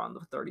over on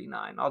the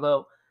 39.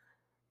 Although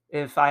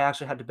if I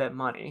actually had to bet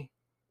money,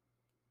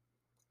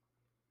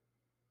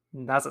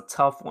 that's a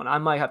tough one. I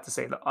might have to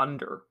say the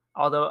under.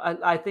 Although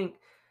I think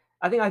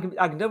I can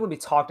definitely be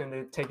talked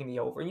into taking the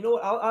over. You know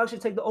what? I'll actually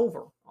take the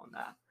over on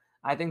that.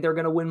 I think they're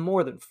going to win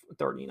more than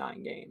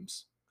 39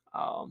 games.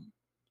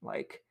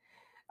 Like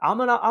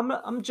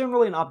I'm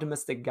generally an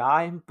optimistic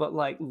guy, but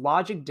like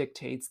logic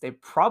dictates they're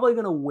probably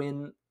going to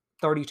win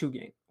 32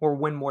 games or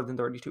win more than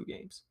 32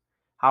 games.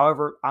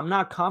 However, I'm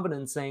not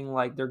confident in saying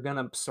like they're going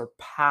to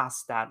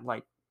surpass that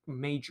like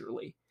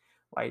majorly.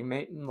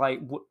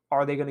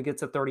 Are they going to get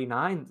to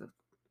 39?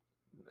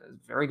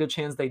 Very good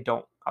chance they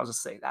don't. I'll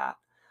just say that.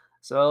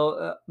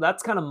 So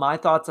that's kind of my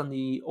thoughts on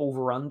the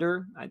over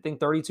under. I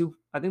think 32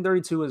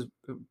 is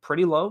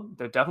pretty low.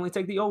 They definitely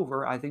take the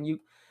over. I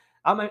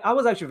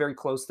was actually very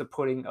close to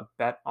putting a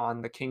bet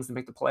on the Kings to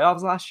make the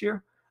playoffs last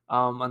year.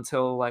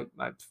 Until I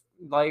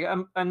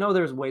know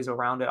there's ways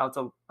around it.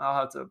 I'll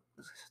have to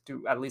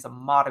do at least a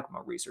modicum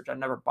of research. I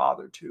never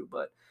bothered to,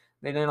 but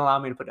they didn't allow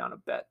me to put down a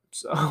bet,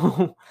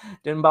 so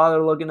didn't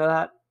bother looking at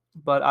that.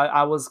 But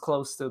I was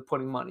close to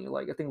putting money.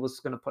 Like I think I was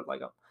gonna put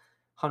like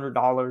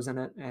 $100 in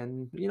it,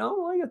 and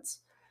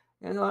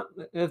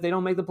if they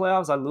don't make the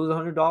playoffs, I lose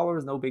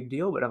 $100. No big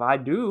deal. But if I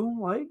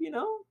do, I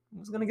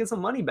was gonna get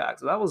some money back.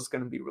 So that was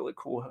gonna be really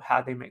cool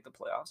had they make the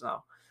playoffs.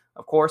 Now,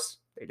 of course,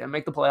 they didn't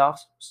make the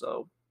playoffs,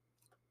 so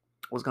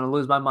I was gonna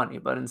lose my money.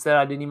 But instead,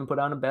 I didn't even put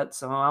down a bet,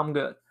 so I'm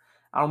good.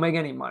 I don't make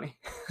any money.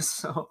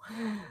 So,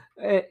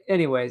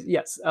 anyways,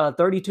 yes,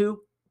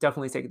 32,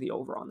 definitely take the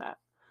over on that.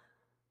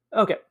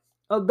 Okay,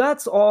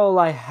 that's all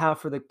I have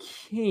for the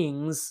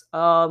Kings.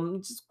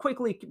 Just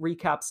quickly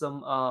recap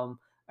some,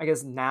 I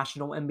guess,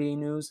 national NBA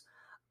news.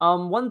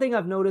 One thing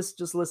I've noticed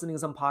just listening to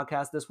some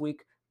podcasts this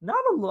week,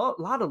 not a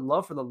lot of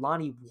love for the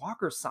Lonnie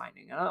Walker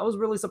signing. And I was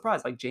really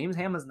surprised. Like, James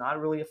Ham is not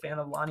really a fan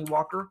of Lonnie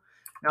Walker.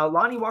 Now,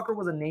 Lonnie Walker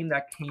was a name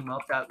that came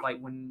up that like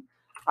when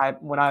I've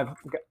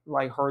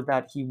like heard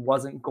that he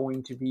wasn't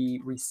going to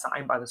be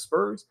re-signed by the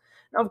Spurs.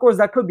 Now, of course,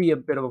 that could be a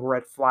bit of a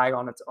red flag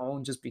on its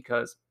own, just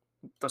because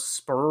the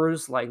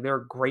Spurs, like they're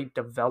a great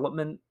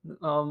development.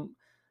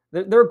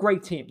 They're a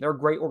great team. They're a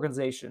great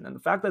organization, and the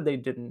fact that they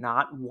did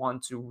not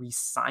want to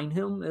re-sign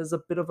him is a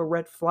bit of a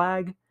red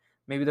flag.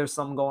 Maybe there's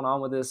something going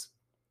on with this,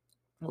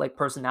 like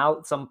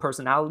some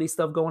personality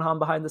stuff going on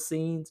behind the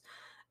scenes.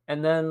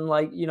 And then,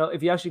 like,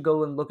 if you actually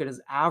go and look at his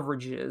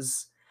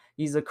averages,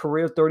 he's a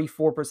career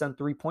 34%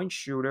 three-point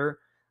shooter,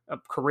 a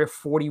career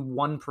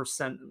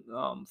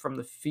 41% from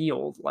the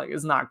field. Like,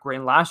 it's not great.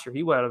 And last year, he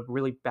had a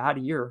really bad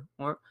year,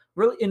 or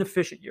really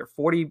inefficient year.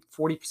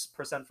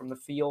 40% from the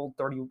field,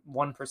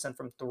 31%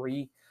 from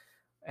three.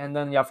 And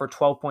then, yeah, for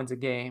 12 points a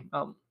game.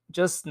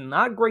 Just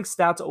not great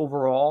stats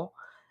overall.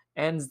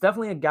 And it's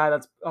definitely a guy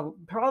that's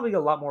probably a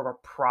lot more of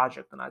a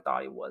project than I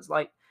thought he was.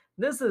 Like,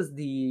 this is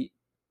the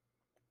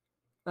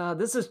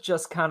this is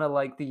just kind of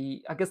like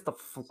I guess, the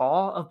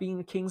flaw of being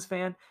a Kings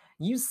fan.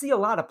 You see a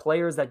lot of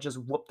players that just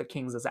whoop the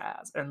Kings'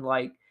 ass, and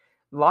like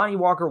Lonnie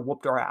Walker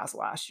whooped our ass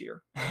last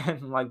year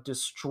and like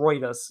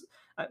destroyed us.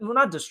 Well,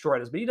 not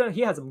destroyed us, but he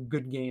had some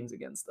good games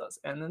against us,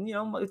 and then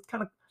it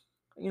kind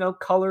of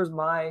colors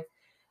my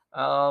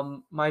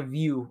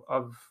view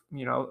of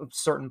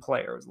certain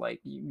players. Like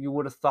you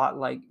would have thought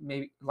like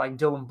maybe like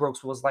Dylan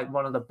Brooks was like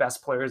one of the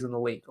best players in the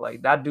league.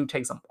 Like that dude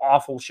takes some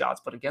awful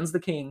shots, but against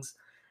the Kings,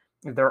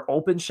 they're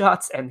open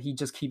shots and he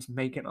just keeps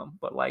making them.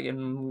 But like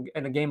in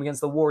a game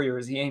against the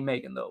Warriors, he ain't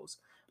making those.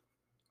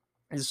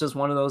 It's just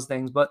one of those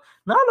things. But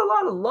not a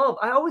lot of love.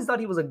 I always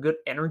thought he was a good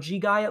energy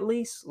guy at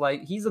least.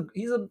 Like he's a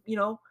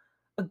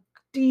a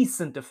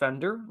decent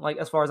defender. Like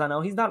as far as I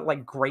know, he's not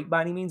like great by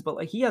any means, but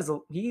like he's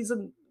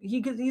a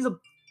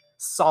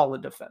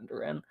solid defender.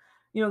 And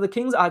the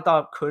Kings I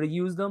thought could have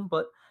used him,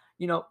 but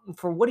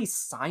for what he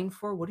signed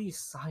for, what did he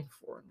sign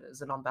for?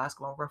 Is it on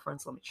Basketball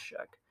Reference? Let me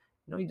check.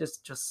 He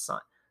just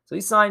signed. So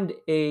he signed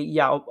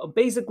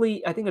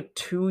basically, I think a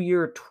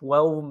 2-year,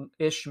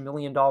 $12-ish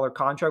million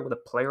contract with a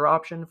player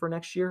option for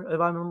next year,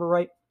 if I remember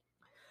right.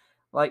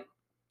 Like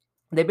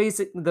the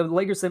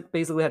Lakers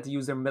basically had to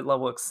use their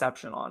mid-level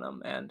exception on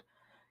him, and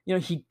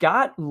he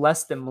got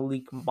less than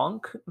Malik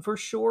Monk for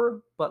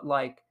sure, but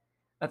like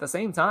at the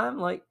same time,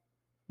 like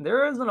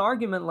there is an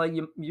argument like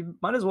you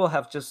might as well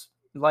have just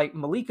like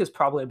Malik is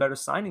probably a better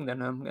signing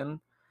than him,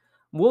 and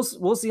we'll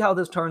see how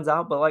this turns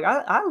out. But like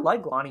I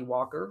like Lonnie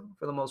Walker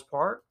for the most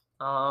part,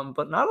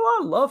 but not a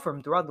lot of love for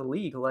him throughout the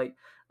league. Like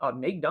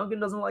Nate Duncan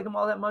doesn't like him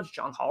all that much.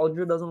 John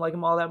Hollinger doesn't like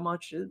him all that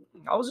much.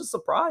 I was just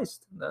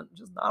surprised that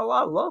just not a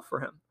lot of love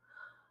for him.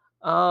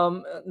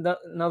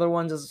 Another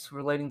one just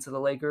relating to the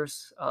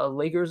Lakers.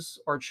 Lakers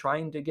are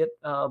trying to get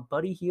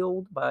Buddy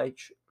Hield by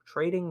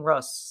trading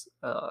Russ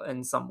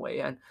in some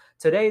way. And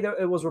today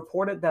it was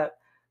reported that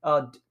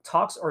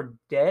talks are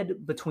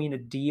dead between a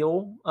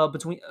deal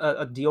between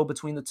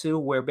the two,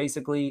 where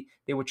basically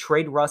they would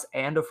trade Russ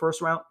and a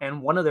first round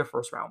and one of their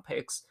first round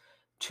picks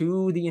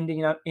to the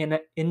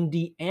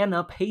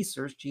Indiana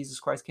Pacers. Jesus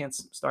Christ,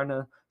 starting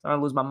to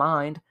lose my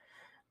mind.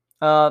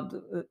 Uh,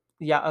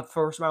 yeah, a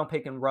first round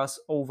pick and Russ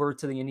over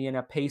to the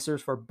Indiana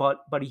Pacers for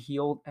Buddy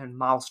Hield and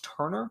Miles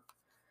Turner.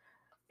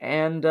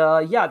 And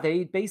yeah,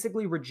 they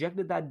basically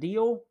rejected that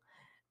deal,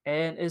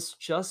 and it's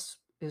just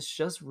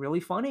really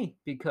funny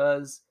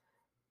because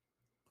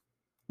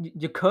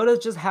you could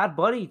have just had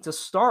Buddy to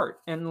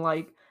start, and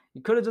like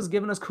you could have just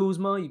given us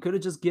Kuzma, you could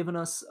have just given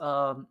us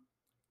Montrezl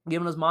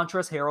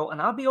Harrell,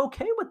 and I'd be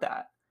okay with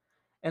that.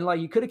 And like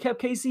you could have kept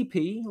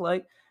KCP,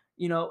 like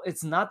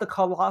it's not the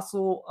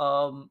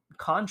colossal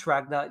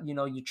contract that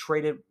you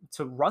traded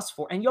to Russ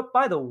for. And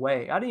by the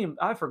way,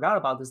 I forgot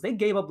about this. They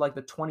gave up like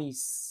the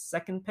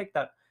 22nd pick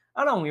that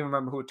I don't even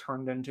remember who it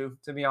turned into,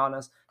 to be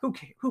honest.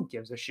 Who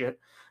gives a shit?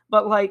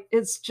 But like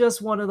it's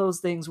just one of those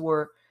things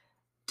where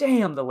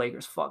damn, the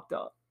Lakers fucked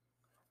up.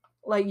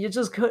 Like you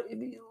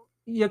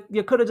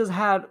could have just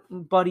had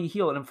Buddy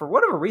Hield, and for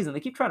whatever reason they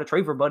keep trying to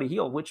trade for Buddy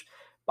Hield, which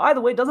by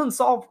the way doesn't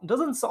solve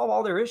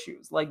all their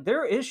issues. Like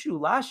their issue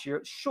last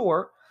year,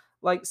 sure,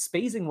 like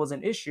spacing was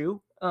an issue,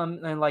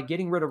 and like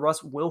getting rid of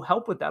Russ will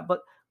help with that,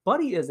 but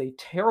Buddy is a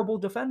terrible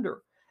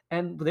defender,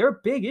 and their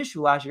big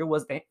issue last year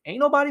was ain't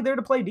nobody there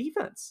to play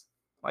defense.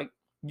 Like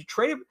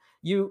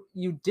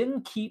you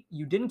didn't keep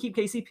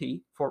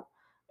KCP for,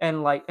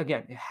 and like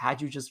again,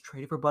 had you just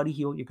traded for Buddy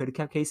Hield, you could have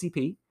kept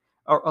KCP.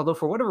 Although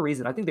for whatever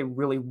reason, I think they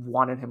really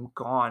wanted him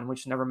gone,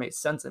 which never made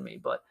sense to me.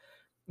 But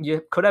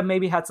you could have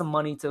maybe had some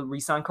money to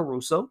re-sign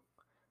Caruso,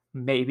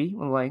 maybe.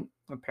 Like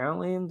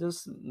apparently,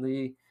 just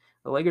the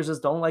Lakers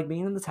just don't like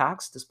being in the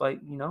tax, despite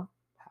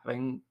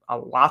having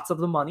lots of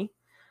the money.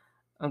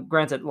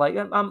 Granted, like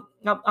I'm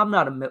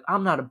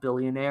not a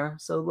billionaire,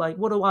 so like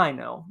what do I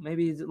know?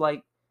 Maybe it's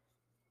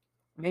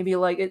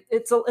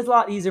a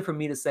lot easier for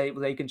me to say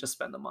they can just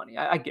spend the money.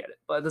 I get it,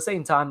 but at the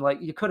same time,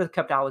 like you could have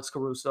kept Alex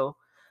Caruso.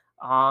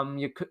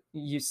 You could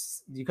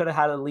have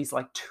had at least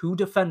like two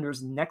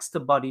defenders next to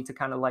Buddy to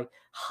kind of like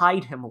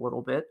hide him a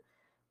little bit.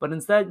 But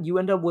instead, you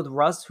end up with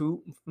Russ,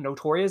 who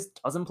notorious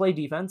doesn't play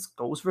defense,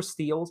 goes for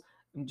steals,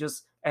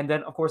 and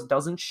then of course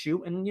doesn't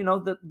shoot, and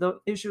the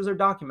issues are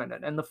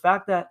documented, and the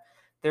fact that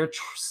they're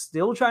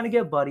still trying to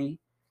get Buddy,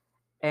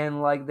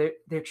 and like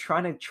they're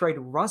trying to trade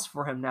Russ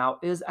for him now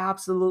is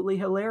absolutely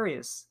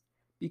hilarious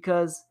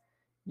because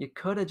you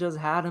could have just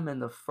had him in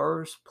the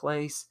first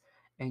place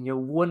and you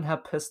wouldn't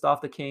have pissed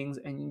off the Kings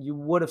and you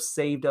would have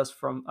saved us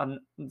from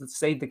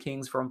saved the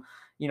Kings from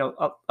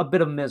a bit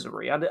of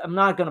misery. I'm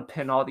not gonna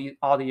pin all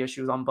the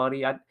issues on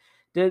Buddy.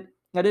 Did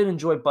I did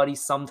enjoy Buddy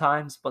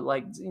sometimes, but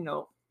like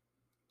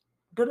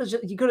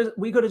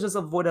we could have just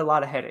avoided a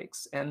lot of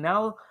headaches. And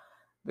now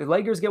the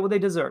Lakers get what they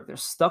deserve. They're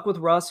stuck with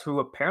Russ, who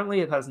apparently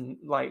has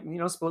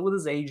split with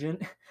his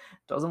agent,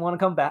 doesn't want to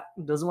come back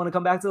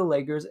to the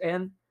Lakers,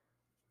 and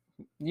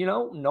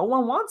no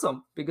one wants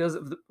him because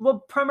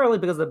primarily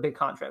because of the big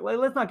contract. Like,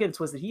 let's not get it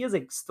twisted. He is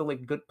still a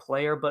good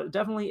player, but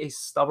definitely a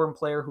stubborn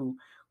player who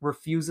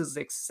refuses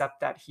to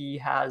accept that he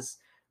has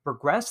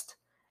regressed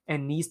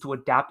and needs to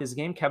adapt his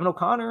game. Kevin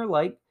O'Connor,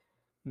 like,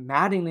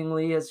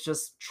 maddeningly, is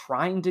just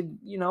trying to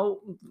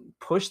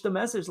push the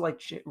message like,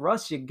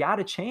 Russ, you got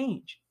to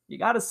change. You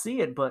got to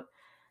see it, but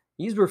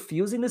he's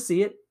refusing to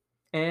see it.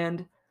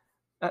 And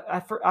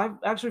I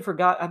actually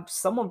forgot.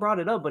 Someone brought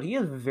it up, but he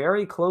is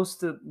very close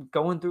to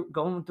going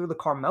through the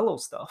Carmelo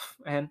stuff.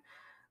 And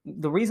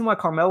the reason why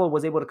Carmelo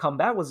was able to come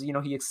back was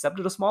he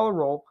accepted a smaller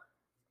role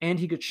and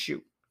he could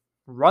shoot.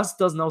 Russ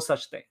does no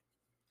such thing.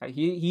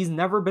 He's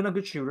never been a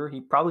good shooter. He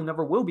probably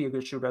never will be a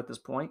good shooter at this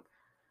point.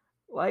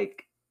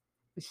 Like,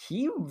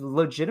 he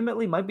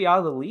legitimately might be out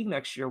of the league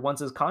next year once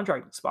his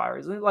contract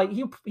expires. Like,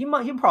 he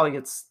probably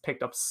gets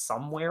picked up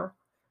somewhere,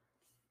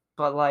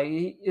 but like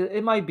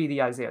it might be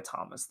the Isaiah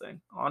Thomas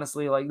thing.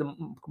 Honestly, like the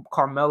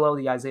Carmelo,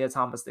 the Isaiah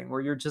Thomas thing,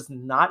 where you're just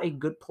not a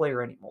good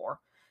player anymore.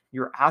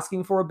 You're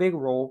asking for a big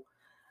role,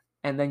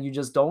 and then you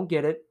just don't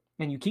get it,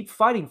 and you keep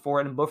fighting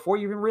for it, and before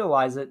you even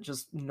realize it,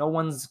 just no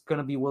one's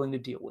gonna be willing to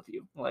deal with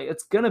you. Like,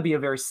 it's gonna be a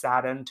very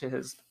sad end to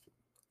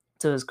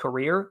his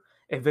career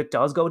if it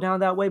does go down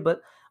that way.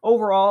 But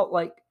overall,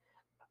 like,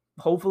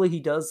 hopefully he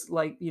does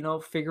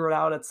figure it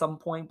out at some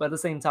point. But at the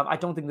same time, I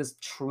don't think this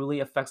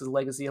truly affects his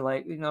legacy.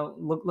 Like,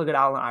 look at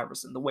Allen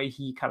Iverson, the way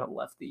he kind of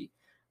left the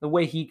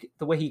way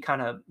he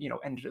kind of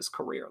ended his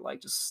career,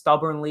 like just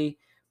stubbornly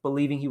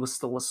believing he was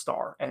still a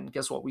star. And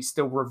guess what? We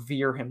still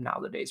revere him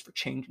nowadays for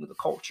changing the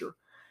culture.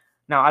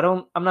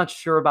 Now, I'm not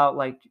sure about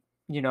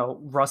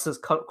Russ's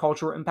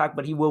cultural impact,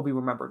 but he will be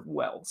remembered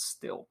well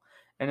still.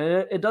 And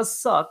it does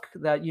suck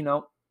that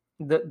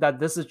that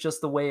this is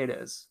just the way it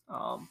is.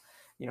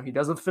 He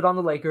doesn't fit on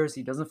the Lakers.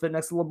 He doesn't fit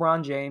next to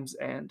LeBron James.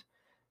 And,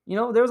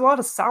 there's a lot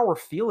of sour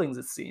feelings,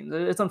 it seems.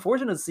 It's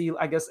unfortunate to see,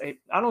 I guess,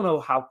 I don't know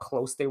how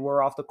close they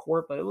were off the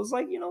court, but it was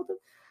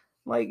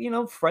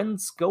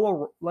friends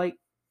go,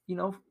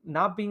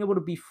 not being able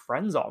to be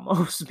friends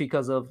almost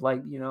because of,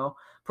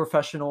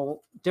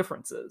 professional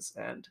differences.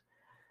 And,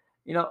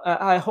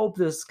 I hope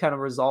this kind of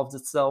resolves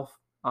itself.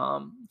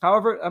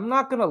 However, I'm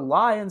not going to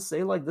lie and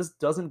say, like, this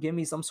doesn't give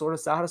me some sort of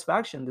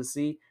satisfaction to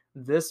see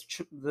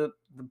the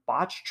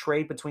botched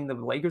trade between the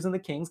Lakers and the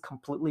Kings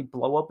completely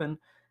blow up in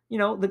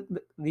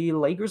the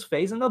Lakers'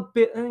 face, and a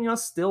bit, and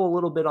still a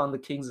little bit on the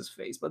Kings'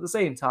 face. But at the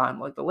same time,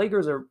 like, the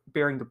Lakers are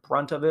bearing the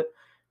brunt of it,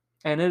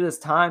 and it is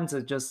time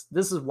to just.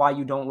 This is why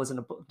you don't listen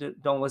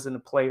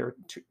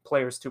to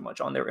players too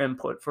much on their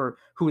input for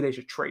who they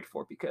should trade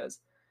for, because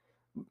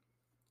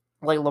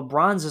like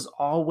LeBron's is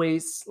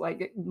always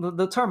like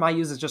the term I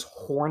use is just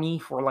horny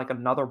for like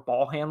another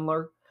ball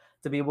handler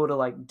to be able to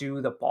like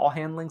do the ball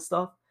handling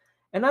stuff.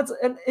 And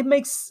it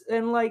makes,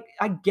 and like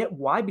I get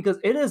why, because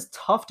it is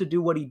tough to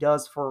do what he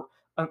does for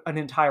an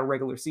entire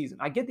regular season.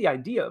 I get the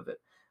idea of it.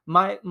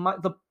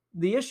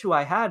 The issue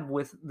I had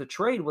with the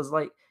trade was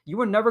like you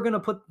were never going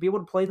to be able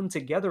to play them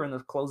together in the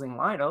closing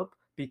lineup,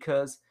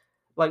 because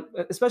like,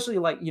 especially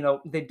like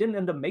they didn't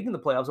end up making the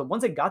playoffs, but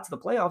once they got to the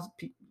playoffs,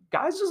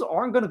 guys just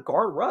aren't going to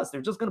guard Russ.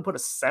 They're just going to put a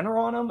center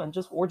on him and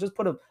just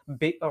put a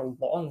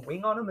long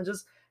wing on him and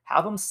just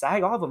have him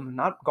sag off him and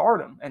not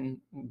guard him. And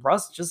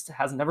Russ just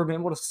has never been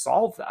able to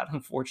solve that,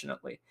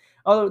 unfortunately.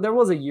 Although there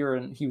was a year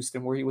in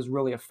Houston where he was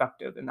really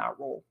effective in that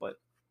role, but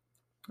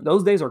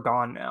those days are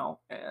gone now.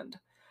 And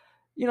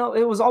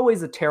it was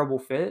always a terrible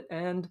fit,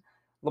 and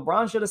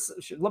LeBron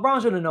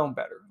should have known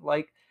better.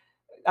 Like,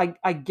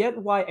 I get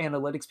why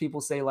analytics people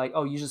say like,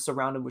 oh, you just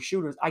surround him with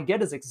shooters. I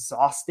get it's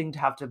exhausting to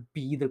have to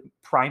be the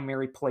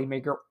primary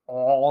playmaker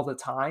all the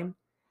time,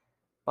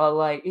 but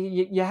like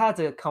you had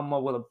to come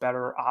up with a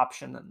better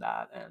option than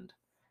that. And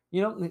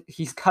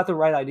he's got the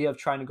right idea of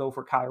trying to go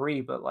for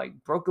Kyrie, but like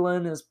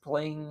Brooklyn is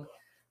playing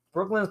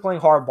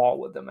hardball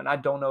with them, and I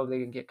don't know if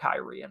they can get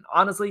Kyrie. And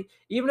honestly,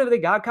 even if they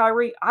got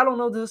Kyrie, I don't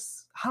know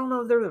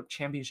if they're the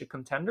championship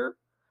contender.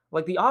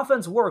 Like, the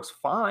offense works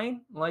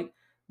fine. Like,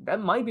 that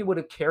might be what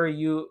to carry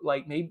you,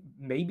 like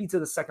maybe to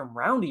the second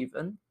round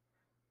even.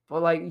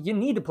 But like, you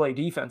need to play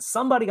defense.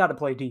 Somebody got to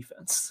play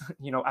defense,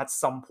 at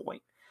some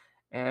point.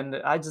 And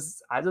I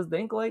just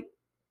think like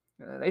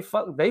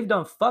they've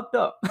done fucked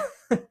up.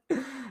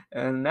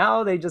 and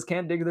now they just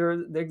can't dig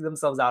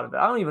themselves out of it.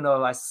 I don't even know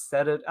if I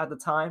said it at the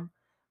time,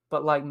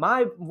 but like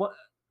my what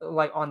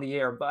like on the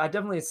air, but I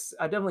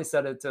definitely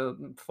said it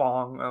to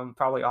Fong,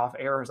 probably off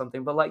air or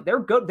something. But like they're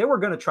good, they were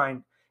gonna try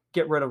and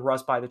get rid of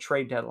Russ by the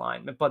trade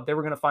deadline, but they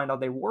were gonna find out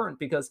they weren't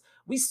because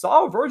we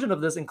saw a version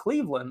of this in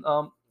Cleveland.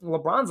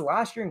 LeBron's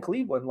last year in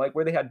Cleveland, like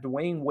where they had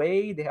Dwayne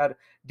Wade, they had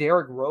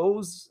Derrick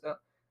Rose.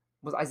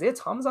 Was Isaiah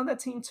Thomas on that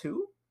team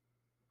too?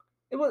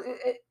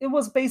 It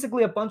was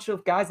basically a bunch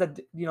of guys that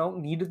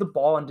needed the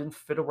ball and didn't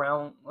fit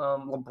around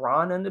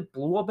LeBron, and it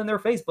blew up in their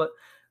face. But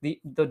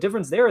the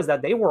difference there is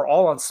that they were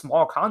all on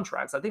small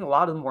contracts. I think a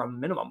lot of them were on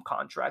minimum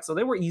contracts, so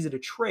they were easy to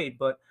trade.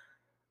 But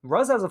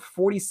Russ has a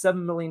 $47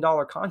 million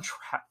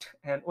contract,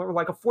 and or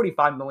like a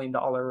 $45 million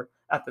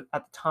at the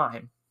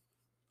time.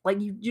 Like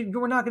you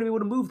were not going to be able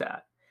to move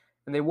that,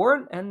 and they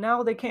weren't, and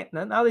now they can't.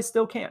 Now they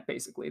still can't.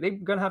 Basically, they're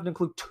going to have to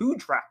include 2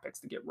 draft picks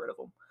to get rid of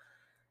them.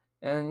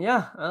 And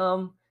yeah,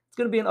 it's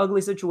going to be an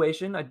ugly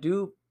situation.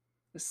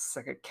 It's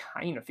like I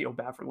kind of feel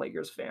bad for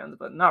Lakers fans,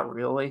 but not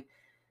really.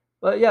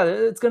 But yeah,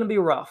 it's going to be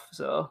rough.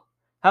 So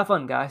have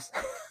fun, guys.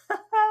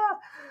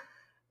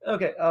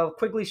 Okay,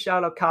 quickly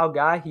shout out Kyle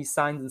Guy. He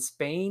signed in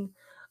Spain.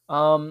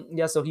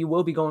 Yeah, so he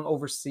will be going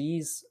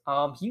overseas.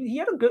 He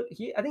had a good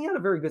I think he had a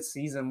very good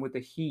season with the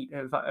Heat,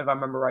 if I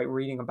remember right,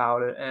 reading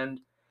about it. And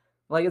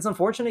like it's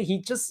unfortunate.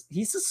 He's just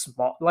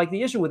small. Like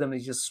the issue with him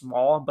is just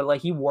small, but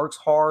like he works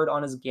hard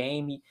on his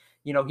game. He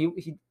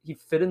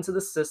fit into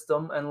the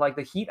system, and like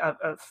the Heat,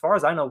 as far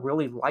as I know,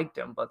 really liked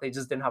him, but they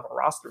just didn't have a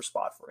roster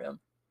spot for him.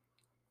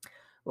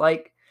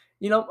 Like,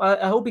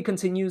 I hope he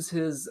continues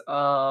his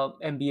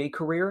NBA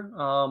career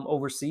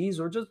overseas,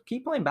 or just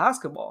keep playing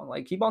basketball.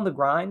 Like, keep on the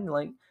grind.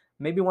 Like,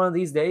 maybe one of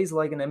these days,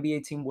 like an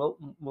NBA team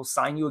will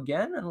sign you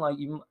again, and like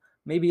you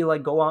maybe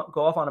like go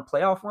off on a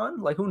playoff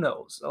run. Like, who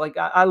knows? Like,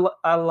 I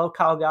love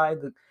Kyle Guy.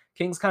 The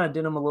Kings kind of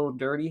did him a little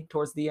dirty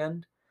towards the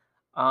end.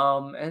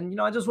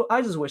 And I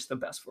just wish the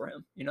best for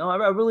him.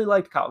 I really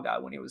liked Kyle Guy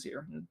when he was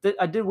here.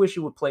 I did wish he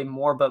would play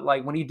more, but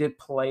like when he did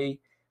play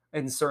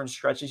in certain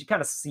stretches, you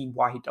kind of see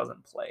why he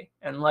doesn't play.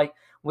 And like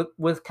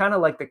with kind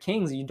of like the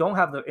Kings, you don't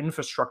have the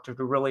infrastructure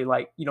to really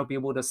like be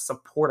able to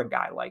support a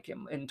guy like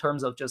him in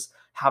terms of just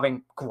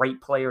having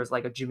great players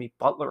like a Jimmy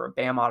Butler or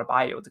Bam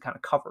Adebayo to kind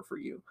of cover for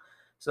you.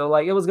 So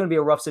like it was going to be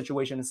a rough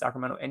situation in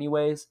Sacramento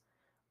anyways,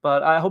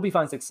 but I hope he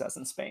finds success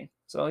in Spain.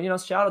 So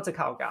shout out to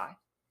Kyle Guy.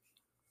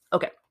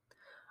 Okay.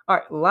 All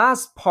right,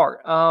 last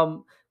part.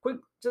 Quick,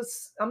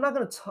 just I'm not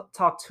going to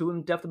talk too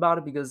in depth about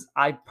it because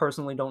I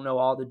personally don't know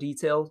all the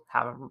details.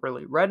 Haven't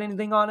really read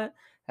anything on it.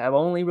 Have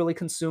only really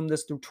consumed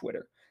this through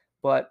Twitter.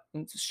 But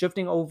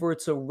shifting over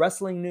to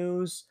wrestling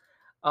news,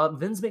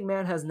 Vince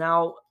McMahon has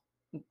now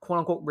quote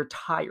unquote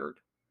retired,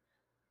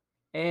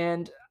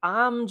 and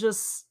I'm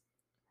just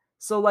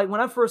so like when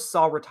I first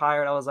saw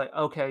retired, I was like,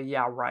 okay,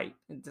 yeah, right,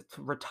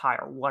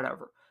 retire,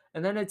 whatever.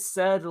 And then it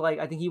said like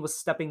I think he was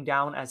stepping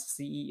down as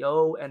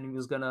CEO and he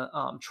was gonna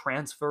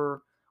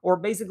transfer, or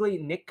basically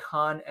Nick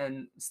Khan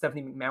and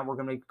Stephanie McMahon were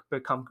gonna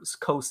become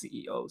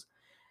co-CEOs.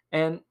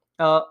 And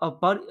a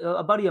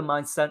buddy of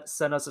mine sent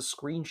us a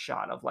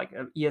screenshot of like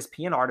an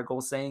ESPN article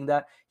saying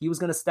that he was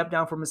gonna step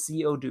down from his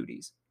CEO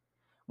duties.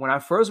 When I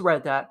first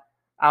read that,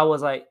 I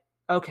was like,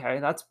 okay,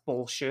 that's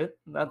bullshit.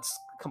 That's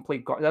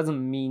that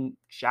doesn't mean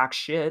jack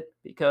shit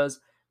because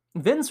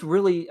Vince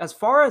really, as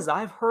far as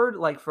I've heard,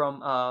 like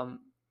from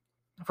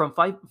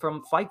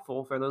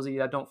Fightful, for those of you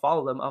that don't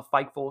follow them,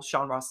 Fightful,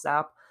 Sean Ross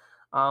Sapp,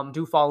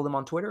 do follow them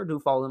on Twitter, do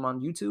follow them on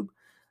YouTube,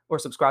 or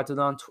subscribe to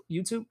them on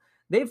YouTube.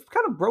 They've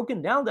kind of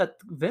broken down that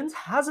Vince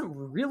hasn't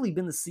really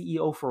been the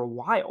CEO for a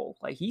while.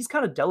 Like he's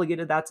kind of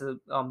delegated that to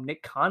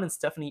Nick Khan and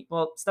Stephanie.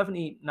 Well,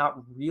 Stephanie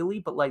not really,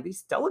 but like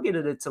he's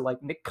delegated it to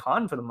like Nick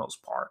Khan for the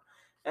most part,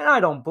 and I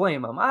don't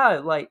blame him. I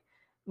like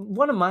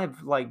one of my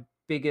like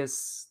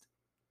biggest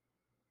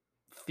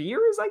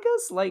fears, I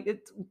guess, like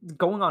it's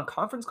going on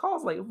conference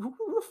calls. Like who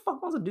the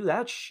fuck wants to do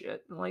that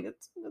shit? Like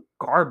it's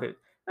garbage.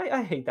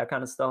 I hate that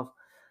kind of stuff.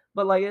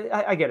 But like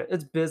I get it.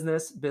 It's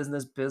business,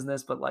 business,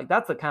 business. But like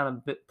that's the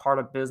kind of part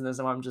of business,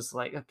 and I'm just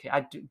like, okay,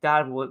 I do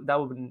that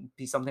would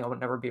be something I would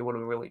never be able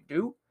to really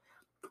do.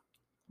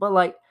 But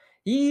like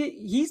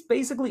he's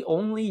basically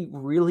only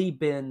really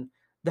been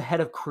the head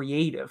of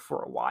creative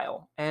for a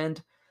while,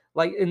 and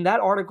like in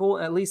that article,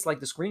 at least like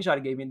the screenshot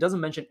he gave me, it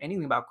doesn't mention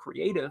anything about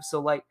creative. So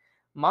like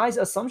my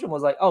assumption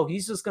was like, oh,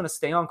 he's just gonna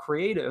stay on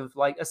creative,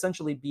 like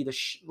essentially be the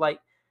like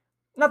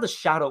not the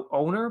shadow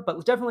owner,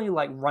 but definitely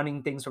like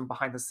running things from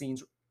behind the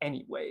scenes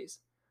anyways.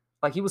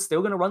 Like he was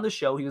still going to run the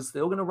show, he was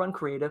still going to run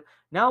creative.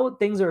 Now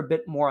things are a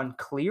bit more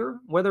unclear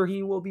whether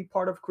he will be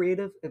part of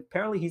creative.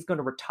 Apparently he's going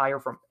to retire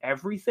from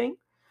everything.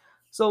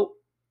 So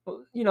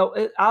we'll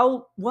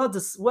have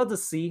to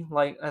see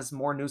like as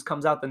more news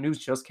comes out. The news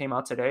just came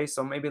out today,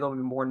 so maybe there'll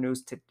be more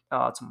news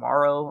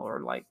tomorrow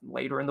or like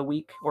later in the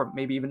week or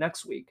maybe even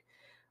next week.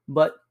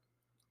 But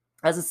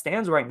as it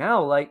stands right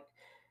now, like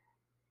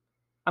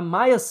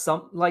my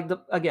assumption, like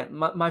again,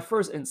 my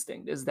first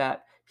instinct is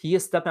that he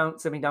is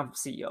stepping down from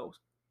CEOs.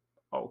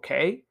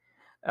 Okay.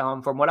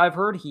 From what I've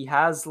heard, he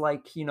has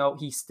like,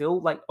 he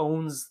still like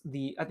owns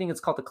I think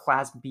it's called the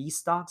Class B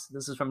stocks.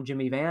 This is from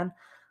Jimmy Van.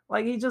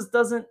 Like he just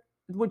doesn't,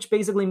 which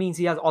basically means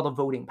he has all the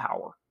voting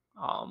power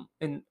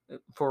in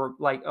for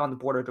like on the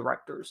board of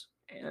directors.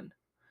 And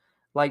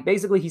like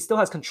basically he still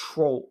has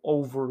control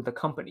over the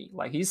company.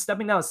 Like he's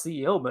stepping down as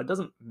CEO, but it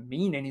doesn't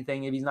mean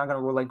anything if he's not going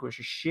to relinquish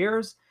his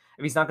shares,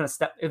 if he's not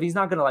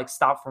going to like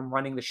stop from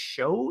running the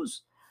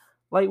shows.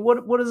 Like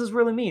what does this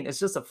really mean? It's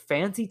just a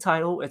fancy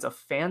title, it's a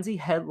fancy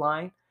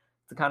headline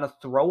to kind of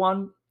throw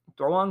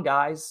on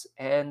guys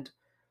and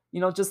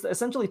just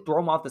essentially throw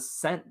him off the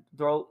scent,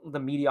 throw the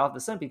media off the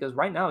scent, because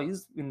right now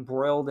he's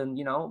embroiled in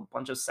a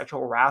bunch of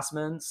sexual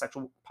harassment,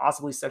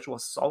 possibly sexual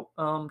assault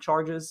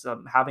charges,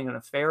 having an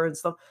affair and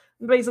stuff,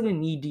 basically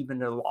knee deep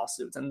into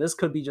lawsuits. And this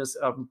could be just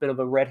a bit of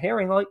a red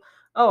herring, like,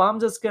 oh, I'm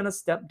just gonna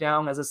step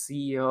down as a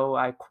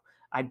CEO.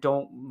 I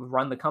don't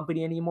run the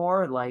company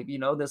anymore. Like,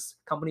 this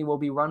company will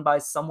be run by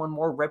someone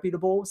more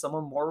reputable,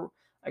 someone more,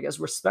 I guess,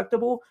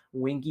 respectable,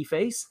 winky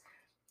face,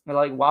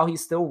 like while he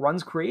still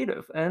runs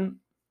creative. And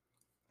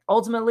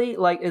ultimately,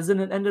 like, is it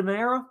an end of an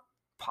era?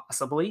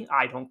 Possibly.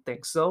 I don't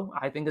think so.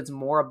 I think it's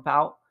more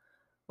about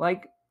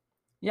like,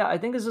 yeah, I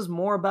think it's just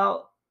more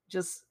about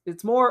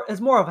it's more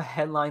of a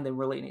headline than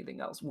really anything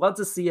else. We'll have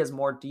to see as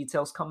more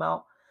details come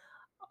out.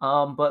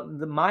 But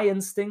my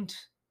instinct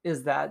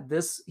is that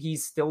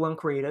he's still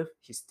uncreative.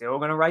 He's still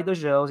gonna write the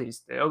shows. He's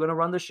still gonna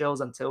run the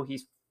shows until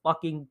he's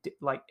fucking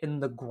like in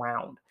the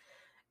ground.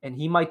 And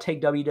he might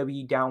take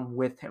WWE down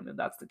with him if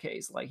that's the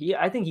case. Like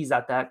I think he's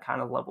at that kind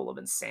of level of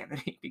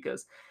insanity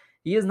because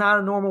he is not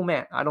a normal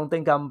man. I don't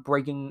think I'm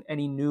breaking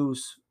any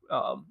news.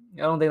 I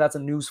don't think that's a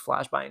news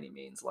flash by any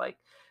means. Like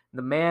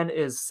the man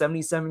is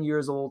 77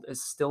 years old,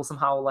 is still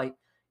somehow like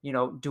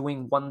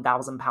doing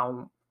 1,000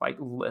 pound like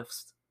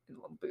lifts.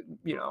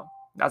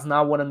 That's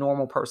not what a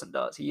normal person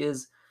does. He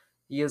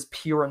is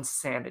pure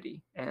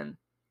insanity, and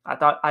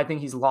I think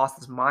he's lost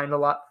his mind a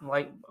lot.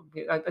 Like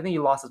I think he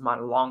lost his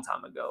mind a long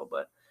time ago,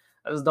 but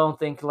I just don't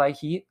think like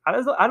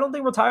I don't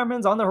think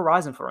retirement's on the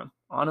horizon for him.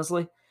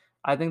 Honestly,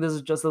 I think this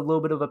is just a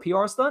little bit of a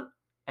PR stunt,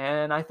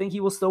 and I think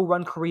he will still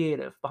run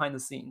creative behind the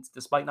scenes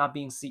despite not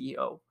being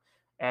CEO,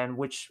 and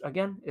which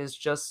again is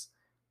just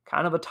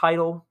kind of a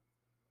title,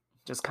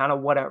 just kind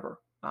of whatever.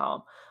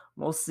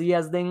 We'll see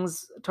as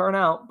things turn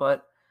out,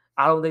 but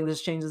I don't think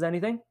this changes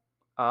anything.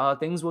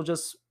 Things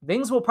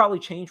will probably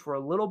change for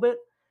a little bit,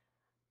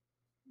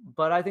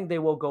 but I think they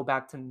will go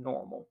back to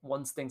normal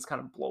once things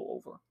kind of blow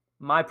over.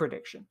 My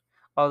prediction.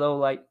 Although,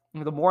 like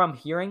the more I'm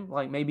hearing,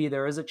 like maybe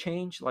there is a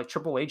change. Like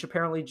Triple H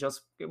apparently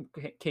just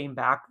came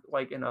back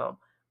like in a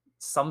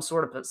some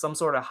sort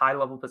of high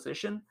level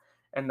position,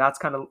 and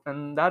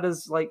that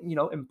is like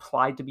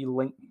implied to be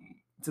linked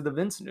to the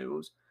Vince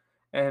news,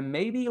 and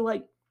maybe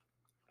like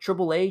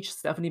Triple H,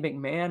 Stephanie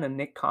McMahon, and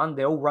Nick Khan,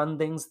 they'll run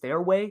things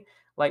their way.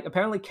 Like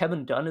apparently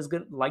Kevin Dunn is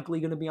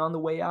likely going to be on the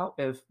way out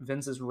if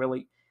Vince is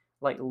really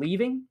like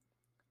leaving.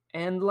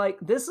 And like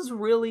this is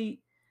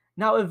really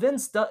now if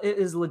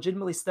is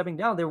legitimately stepping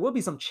down, there will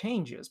be some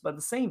changes, but at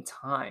the same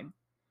time,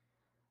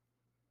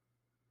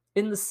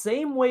 in the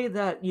same way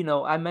that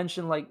I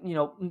mentioned, like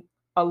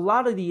a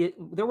lot of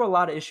there were a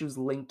lot of issues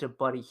linked to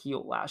Buddy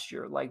Heel last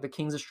year, like the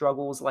Kings of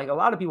Struggles. Like a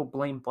lot of people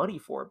blame Buddy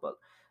for it, but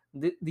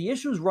the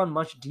issues run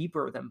much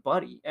deeper than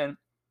Buddy. And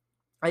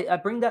I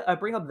bring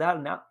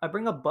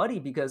up Buddy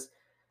because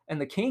and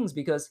the Kings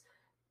because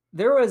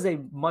there is a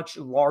much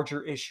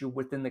larger issue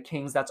within the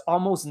Kings that's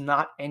almost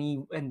not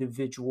any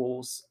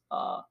individual's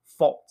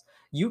fault.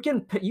 You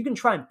can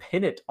try and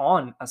pin it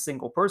on a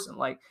single person.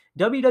 Like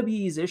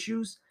WWE's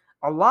issues,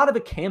 a lot of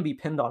it can be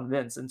pinned on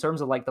Vince in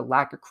terms of like the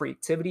lack of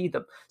creativity,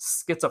 the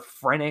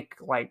schizophrenic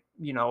way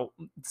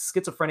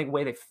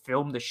they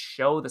filmed the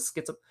show,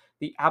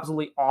 the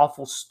absolutely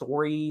awful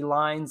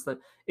storylines, the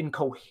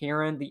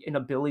incoherent, the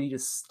inability to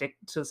stick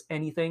to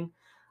anything.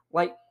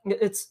 Like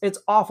it's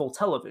awful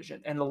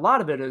television, and a lot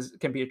of it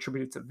can be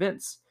attributed to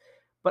Vince.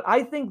 But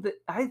I think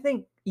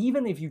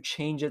even if you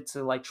change it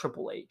to like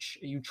Triple H,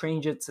 you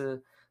change it to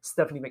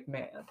Stephanie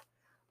McMahon,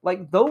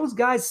 like those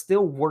guys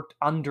still worked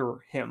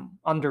under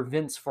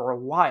Vince for a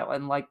while,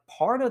 and like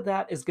part of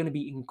that is going to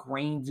be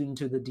ingrained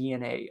into the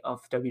DNA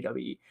of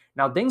WWE.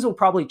 Now things will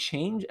probably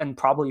change and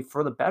probably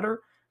for the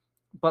better,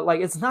 but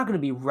like it's not going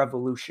to be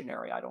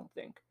revolutionary, I don't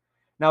think.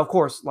 Now, of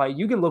course, like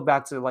you can look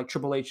back to like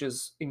Triple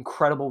H's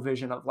incredible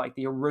vision of like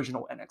the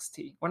original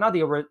NXT, or not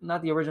the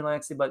original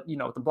NXT, but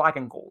the black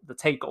and gold, the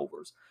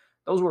takeovers.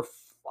 Those were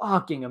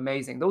fucking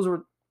amazing. Those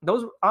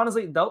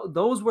honestly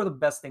those were the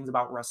best things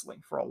about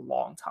wrestling for a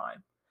long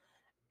time.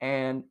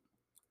 And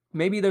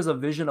maybe there's a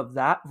version of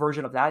that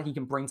he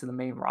can bring to the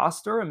main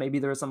roster, and maybe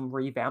there's some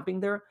revamping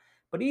there.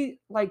 But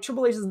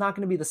Triple H is not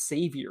going to be the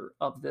savior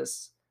of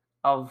this.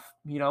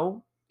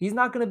 He's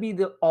not going to be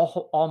the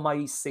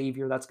almighty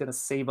savior that's going to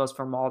save us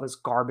from all this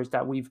garbage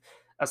that we've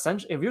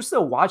essentially, if you're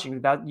still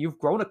watching, that you've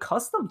grown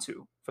accustomed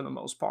to for the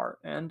most part.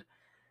 And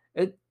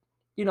it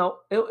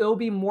it'll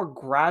be more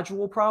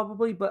gradual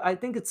probably, but I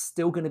think it's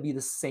still going to be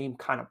the same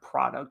kind of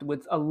product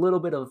with a little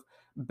bit of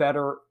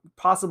better,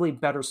 possibly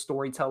better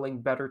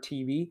storytelling, better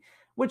TV,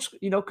 which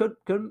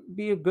could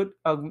be a good,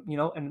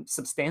 and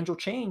substantial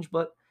change.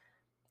 But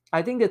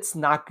I think it's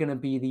not going to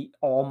be the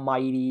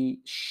almighty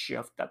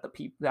shift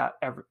that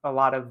a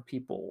lot of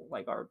people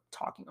like are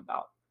talking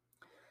about.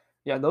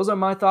 Yeah, those are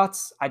my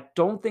thoughts. I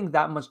don't think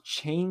that much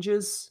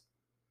changes,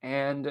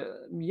 and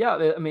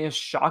yeah, I mean it's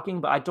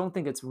shocking, but I don't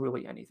think it's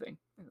really anything.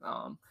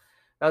 Um,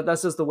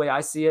 that's just the way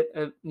I see it.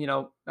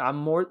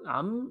 I'm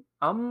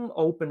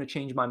open to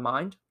change my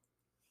mind,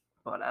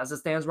 but as it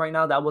stands right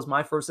now, that was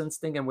my first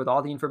instinct, and with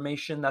all the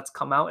information that's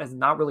come out, has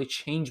not really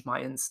changed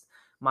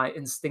my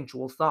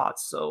instinctual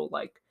thoughts. So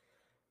like,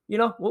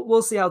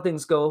 we'll see how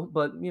things go.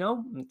 But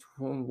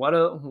what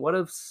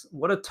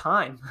a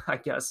time, I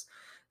guess.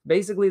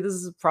 Basically, this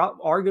is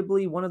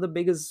arguably one of the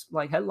biggest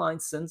like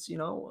headlines since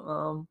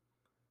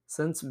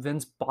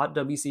Vince bought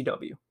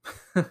WCW.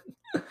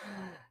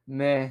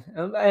 Man,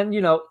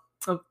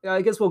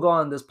 I guess we'll go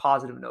on this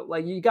positive note.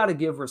 Like, you got to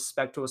give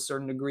respect to a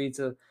certain degree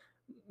to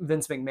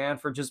Vince McMahon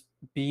for just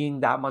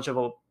being that much of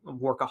a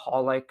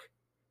workaholic,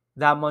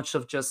 that much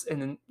of just,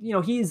 and then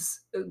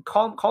he's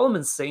call him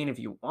insane if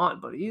you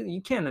want, but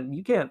you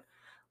can't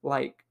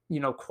like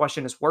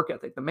question his work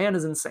ethic. The man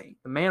is insane.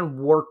 The man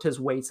worked his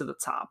way to the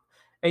top,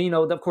 and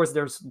of course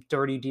there's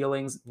dirty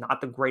dealings.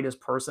 Not the greatest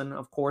person,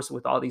 of course,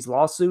 with all these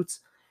lawsuits,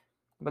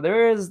 but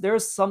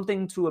there's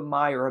something to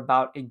admire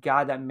about a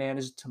guy that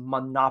managed to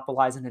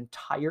monopolize an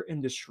entire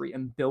industry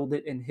and build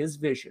it in his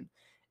vision,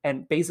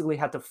 and basically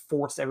had to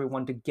force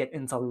everyone to get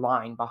into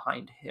line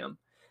behind him.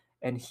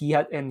 And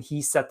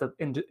he set the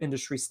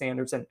industry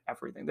standards and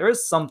everything. There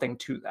is something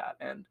to that,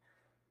 and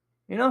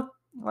you know,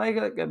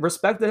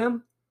 respect to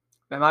him.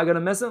 Am I gonna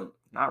miss him?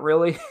 Not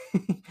really.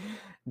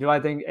 Do I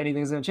think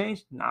anything's gonna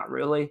change? Not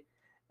really.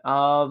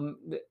 Um,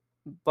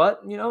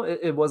 but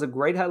it was a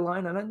great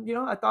headline, and then,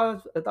 I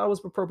thought it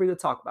was appropriate to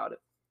talk about it.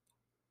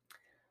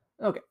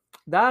 Okay,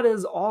 that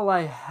is all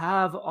I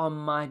have on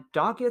my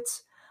docket.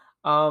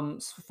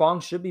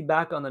 Fong should be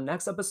back on the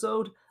next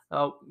episode.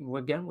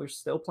 Again, we're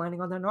still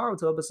planning on that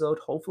Naruto episode.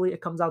 Hopefully,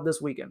 it comes out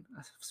this weekend.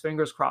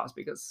 Fingers crossed,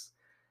 because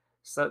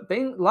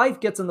life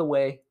gets in the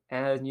way,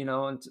 and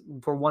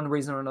and for one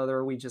reason or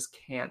another, we just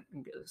can't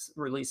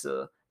release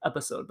a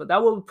episode. But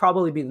that will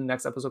probably be the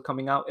next episode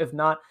coming out. If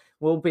not,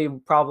 I'll be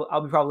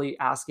probably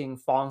asking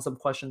Fong some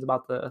questions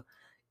about the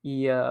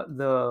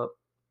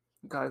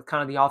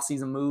kind of the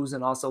off-season moves,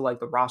 and also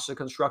like the roster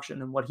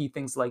construction and what he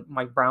thinks like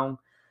Mike Brown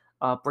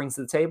brings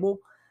to the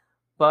table.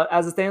 But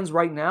as it stands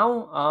right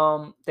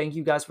now, thank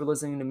you guys for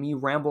listening to me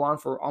ramble on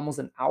for almost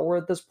an hour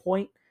at this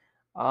point.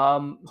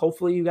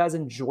 Hopefully you guys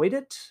enjoyed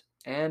it,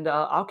 and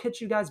I'll catch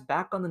you guys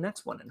back on the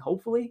next one, and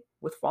hopefully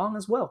with Fong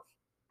as well.